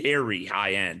very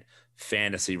high-end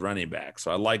fantasy running back. So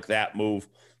I like that move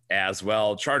as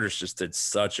well. Chargers just did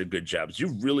such a good job. As you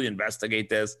really investigate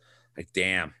this, like,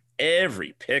 damn,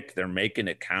 every pick they're making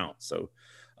it count. So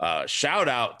shout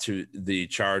out to the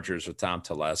Chargers with Tom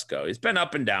Telesco. He's been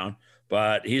up and down,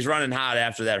 but he's running hot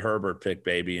after that Herbert pick,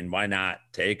 baby, and why not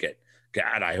take it?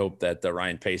 God, I hope that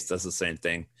Ryan Pace does the same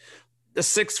thing. The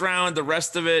 6th round, the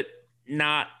rest of it,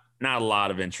 not a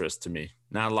lot of interest to me.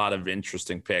 Not a lot of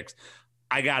interesting picks.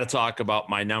 I got to talk about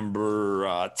my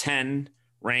number 10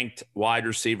 ranked wide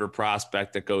receiver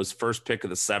prospect that goes first pick of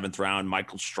the 7th round,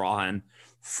 Michael Strahan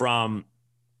from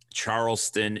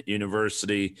Charleston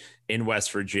University in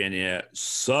West Virginia.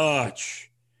 Such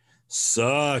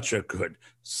a good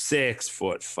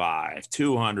 6'5",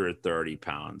 230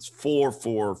 pounds,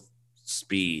 4.4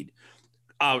 speed.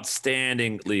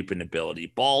 Outstanding leaping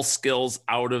ability, ball skills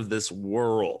out of this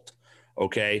world.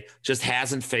 Okay. Just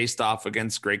hasn't faced off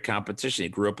against great competition. He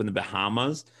grew up in the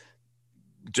Bahamas,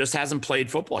 just hasn't played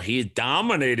football. He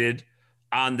dominated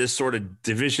on this sort of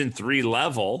Division III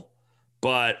level,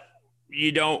 but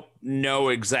you don't know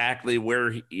exactly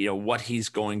where, what he's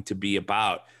going to be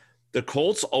about. The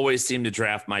Colts always seem to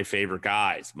draft my favorite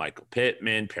guys. Michael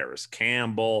Pittman, Paris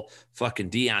Campbell, fucking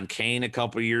Deion Kane a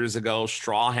couple years ago,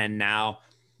 Strahan now.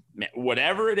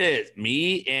 Whatever it is,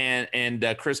 me and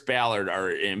Chris Ballard are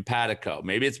empatico.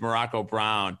 Maybe it's Morocco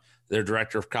Brown, their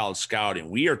director of college scouting.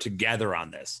 We are together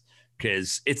on this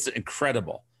because it's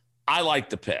incredible. I like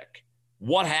the pick.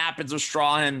 What happens with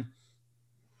Strahan?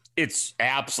 It's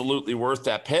absolutely worth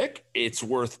that pick. It's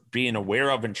worth being aware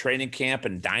of in training camp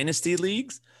and dynasty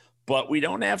leagues, but we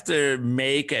don't have to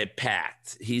make a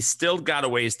pact. He's still got a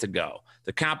ways to go.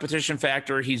 The competition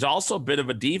factor, he's also a bit of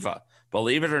a diva.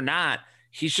 Believe it or not,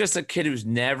 he's just a kid who's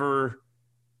never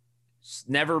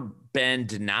been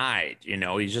denied.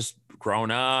 He's just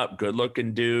grown up, good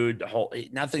looking dude.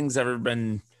 Nothing's ever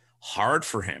been hard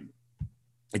for him.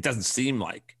 It doesn't seem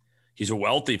like. He's a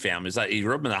wealthy family. He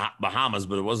grew up in the Bahamas,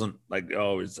 but it wasn't like,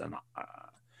 it's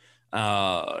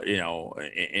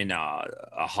in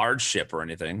a hardship or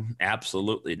anything.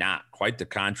 Absolutely not. Quite the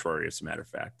contrary, as a matter of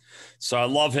fact. So I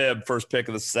love him. First pick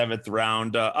of the 7th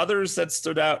round. Others that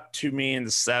stood out to me in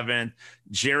the 7th,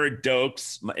 Jared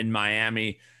Dokes in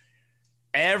Miami.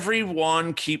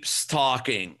 Everyone keeps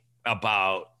talking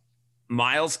about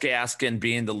Myles Gaskin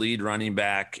being the lead running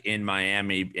back in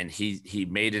Miami, and he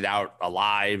made it out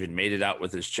alive and made it out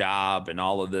with his job and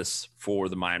all of this for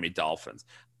the Miami Dolphins.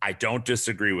 I don't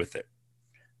disagree with it,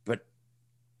 but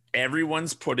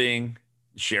everyone's putting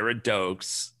Jared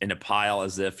Dokes in a pile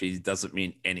as if he doesn't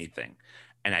mean anything.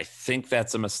 And I think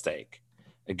that's a mistake.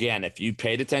 Again, if you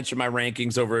paid attention to my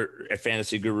rankings over at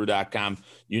fantasyguru.com,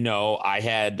 I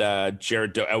had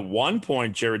Jared Dokes. At one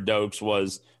point, Jared Dokes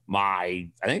was I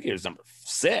think he was number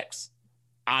 6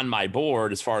 on my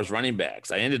board as far as running backs.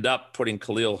 I ended up putting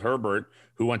Khalil Herbert,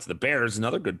 who went to the Bears,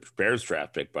 another good Bears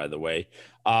draft pick, by the way,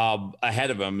 ahead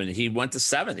of him, and he went to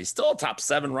 7th. He's still a top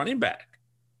 7 running back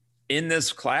in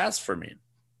this class for me.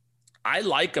 I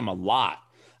like him a lot.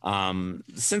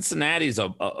 Cincinnati's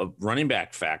a running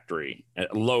back factory, a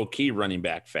low-key running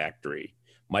back factory.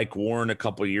 Mike Warren a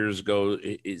couple years ago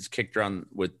is kicked around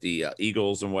with the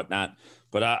Eagles and whatnot.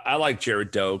 But I like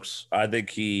Jared Dokes. I think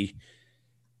he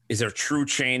is a true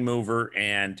chain mover,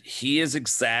 and he is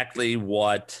exactly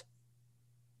what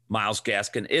Myles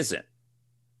Gaskin isn't.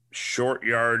 Short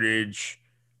yardage,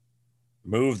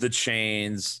 move the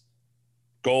chains,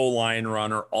 goal line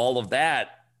runner, all of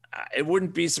that. It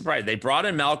wouldn't be surprised. They brought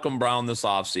in Malcolm Brown this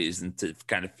offseason to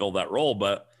kind of fill that role,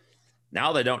 but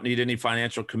now they don't need any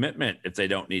financial commitment. If they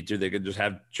don't need to, they could just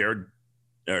have Jared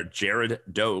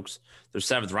Dokes, their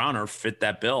 7th rounder, fit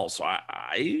that bill. So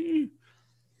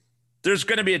there's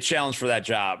going to be a challenge for that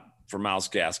job for Myles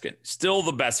Gaskin. Still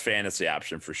the best fantasy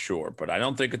option for sure, but I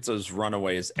don't think it's as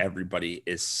runaway as everybody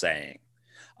is saying.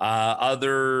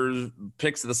 Other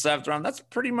picks of the 7th round, that's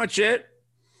pretty much it.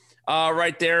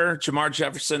 Right there, Jamar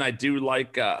Jefferson, I do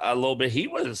like a little bit. He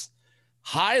was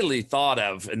highly thought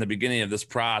of in the beginning of this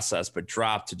process, but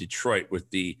dropped to Detroit with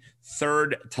the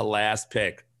third to last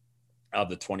pick of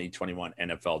the 2021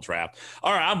 NFL draft.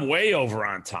 All right, I'm way over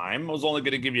on time. I was only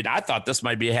going to give you, I thought this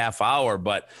might be a half hour,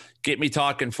 but get me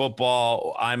talking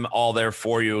football. I'm all there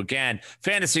for you. Again,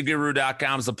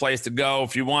 fantasyguru.com is the place to go.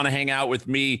 If you want to hang out with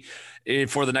me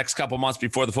for the next couple months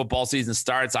before the football season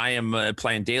starts, I am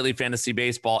playing daily fantasy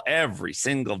baseball every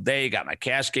single day. Got my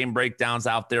cash game breakdowns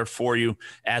out there for you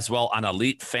as well on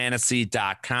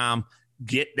elitefantasy.com.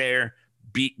 Get there,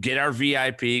 get our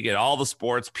VIP, get all the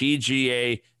sports,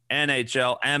 PGA,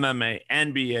 NHL, MMA,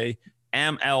 NBA,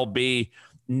 MLB,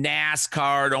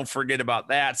 NASCAR. Don't forget about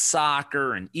that.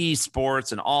 Soccer and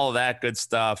esports and all of that good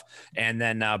stuff. And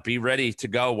then be ready to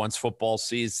go once football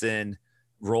season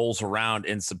rolls around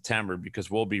in September, because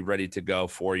we'll be ready to go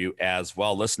for you as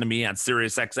well. Listen to me on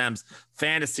SiriusXM's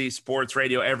Fantasy Sports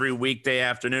Radio every weekday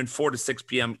afternoon, 4 to 6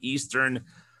 p.m. Eastern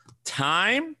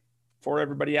time. For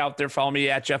everybody out there, follow me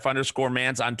at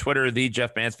Jeff_Mans on Twitter, the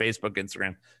Jeff Mans, Facebook,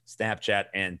 Instagram, Snapchat,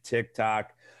 and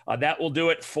TikTok. That will do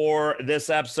it for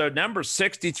this episode, number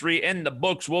 63 in the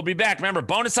books. We'll be back. Remember,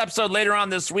 bonus episode later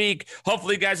on this week.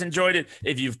 Hopefully you guys enjoyed it.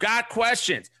 If you've got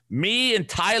questions, me and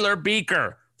Tyler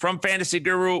Beaker from Fantasy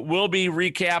Guru will be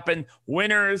recapping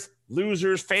winners,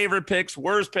 losers, favorite picks,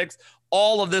 worst picks,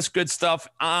 all of this good stuff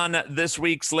on this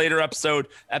week's later episode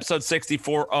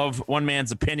 64 of One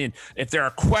Man's Opinion. If there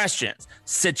are questions,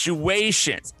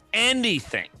 situations,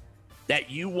 anything that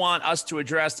you want us to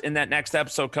address in that next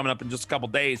episode coming up in just a couple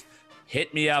days,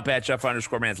 hit me up at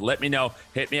Jeff_Mans. Let me know.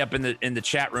 Hit me up in the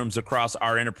chat rooms across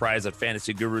our enterprise at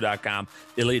fantasyguru.com,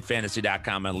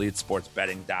 elitefantasy.com, and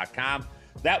elitesportsbetting.com.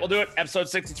 That will do it. Episode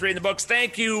 63 in the books.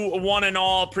 Thank you, one and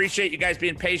all. Appreciate you guys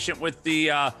being patient with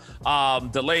the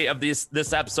delay of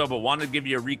this episode, but wanted to give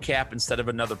you a recap instead of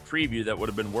another preview that would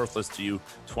have been worthless to you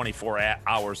 24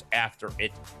 hours after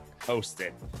it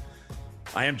posted.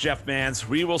 I am Jeff Mans.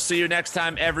 We will see you next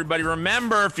time, everybody.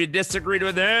 Remember, if you disagreed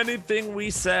with anything we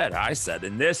said, I said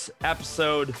in this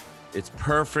episode, it's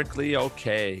perfectly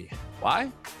okay. Why?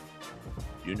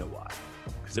 You know why.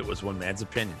 It was One Man's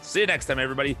Opinion. See you next time,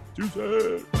 everybody.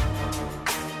 Tuesday.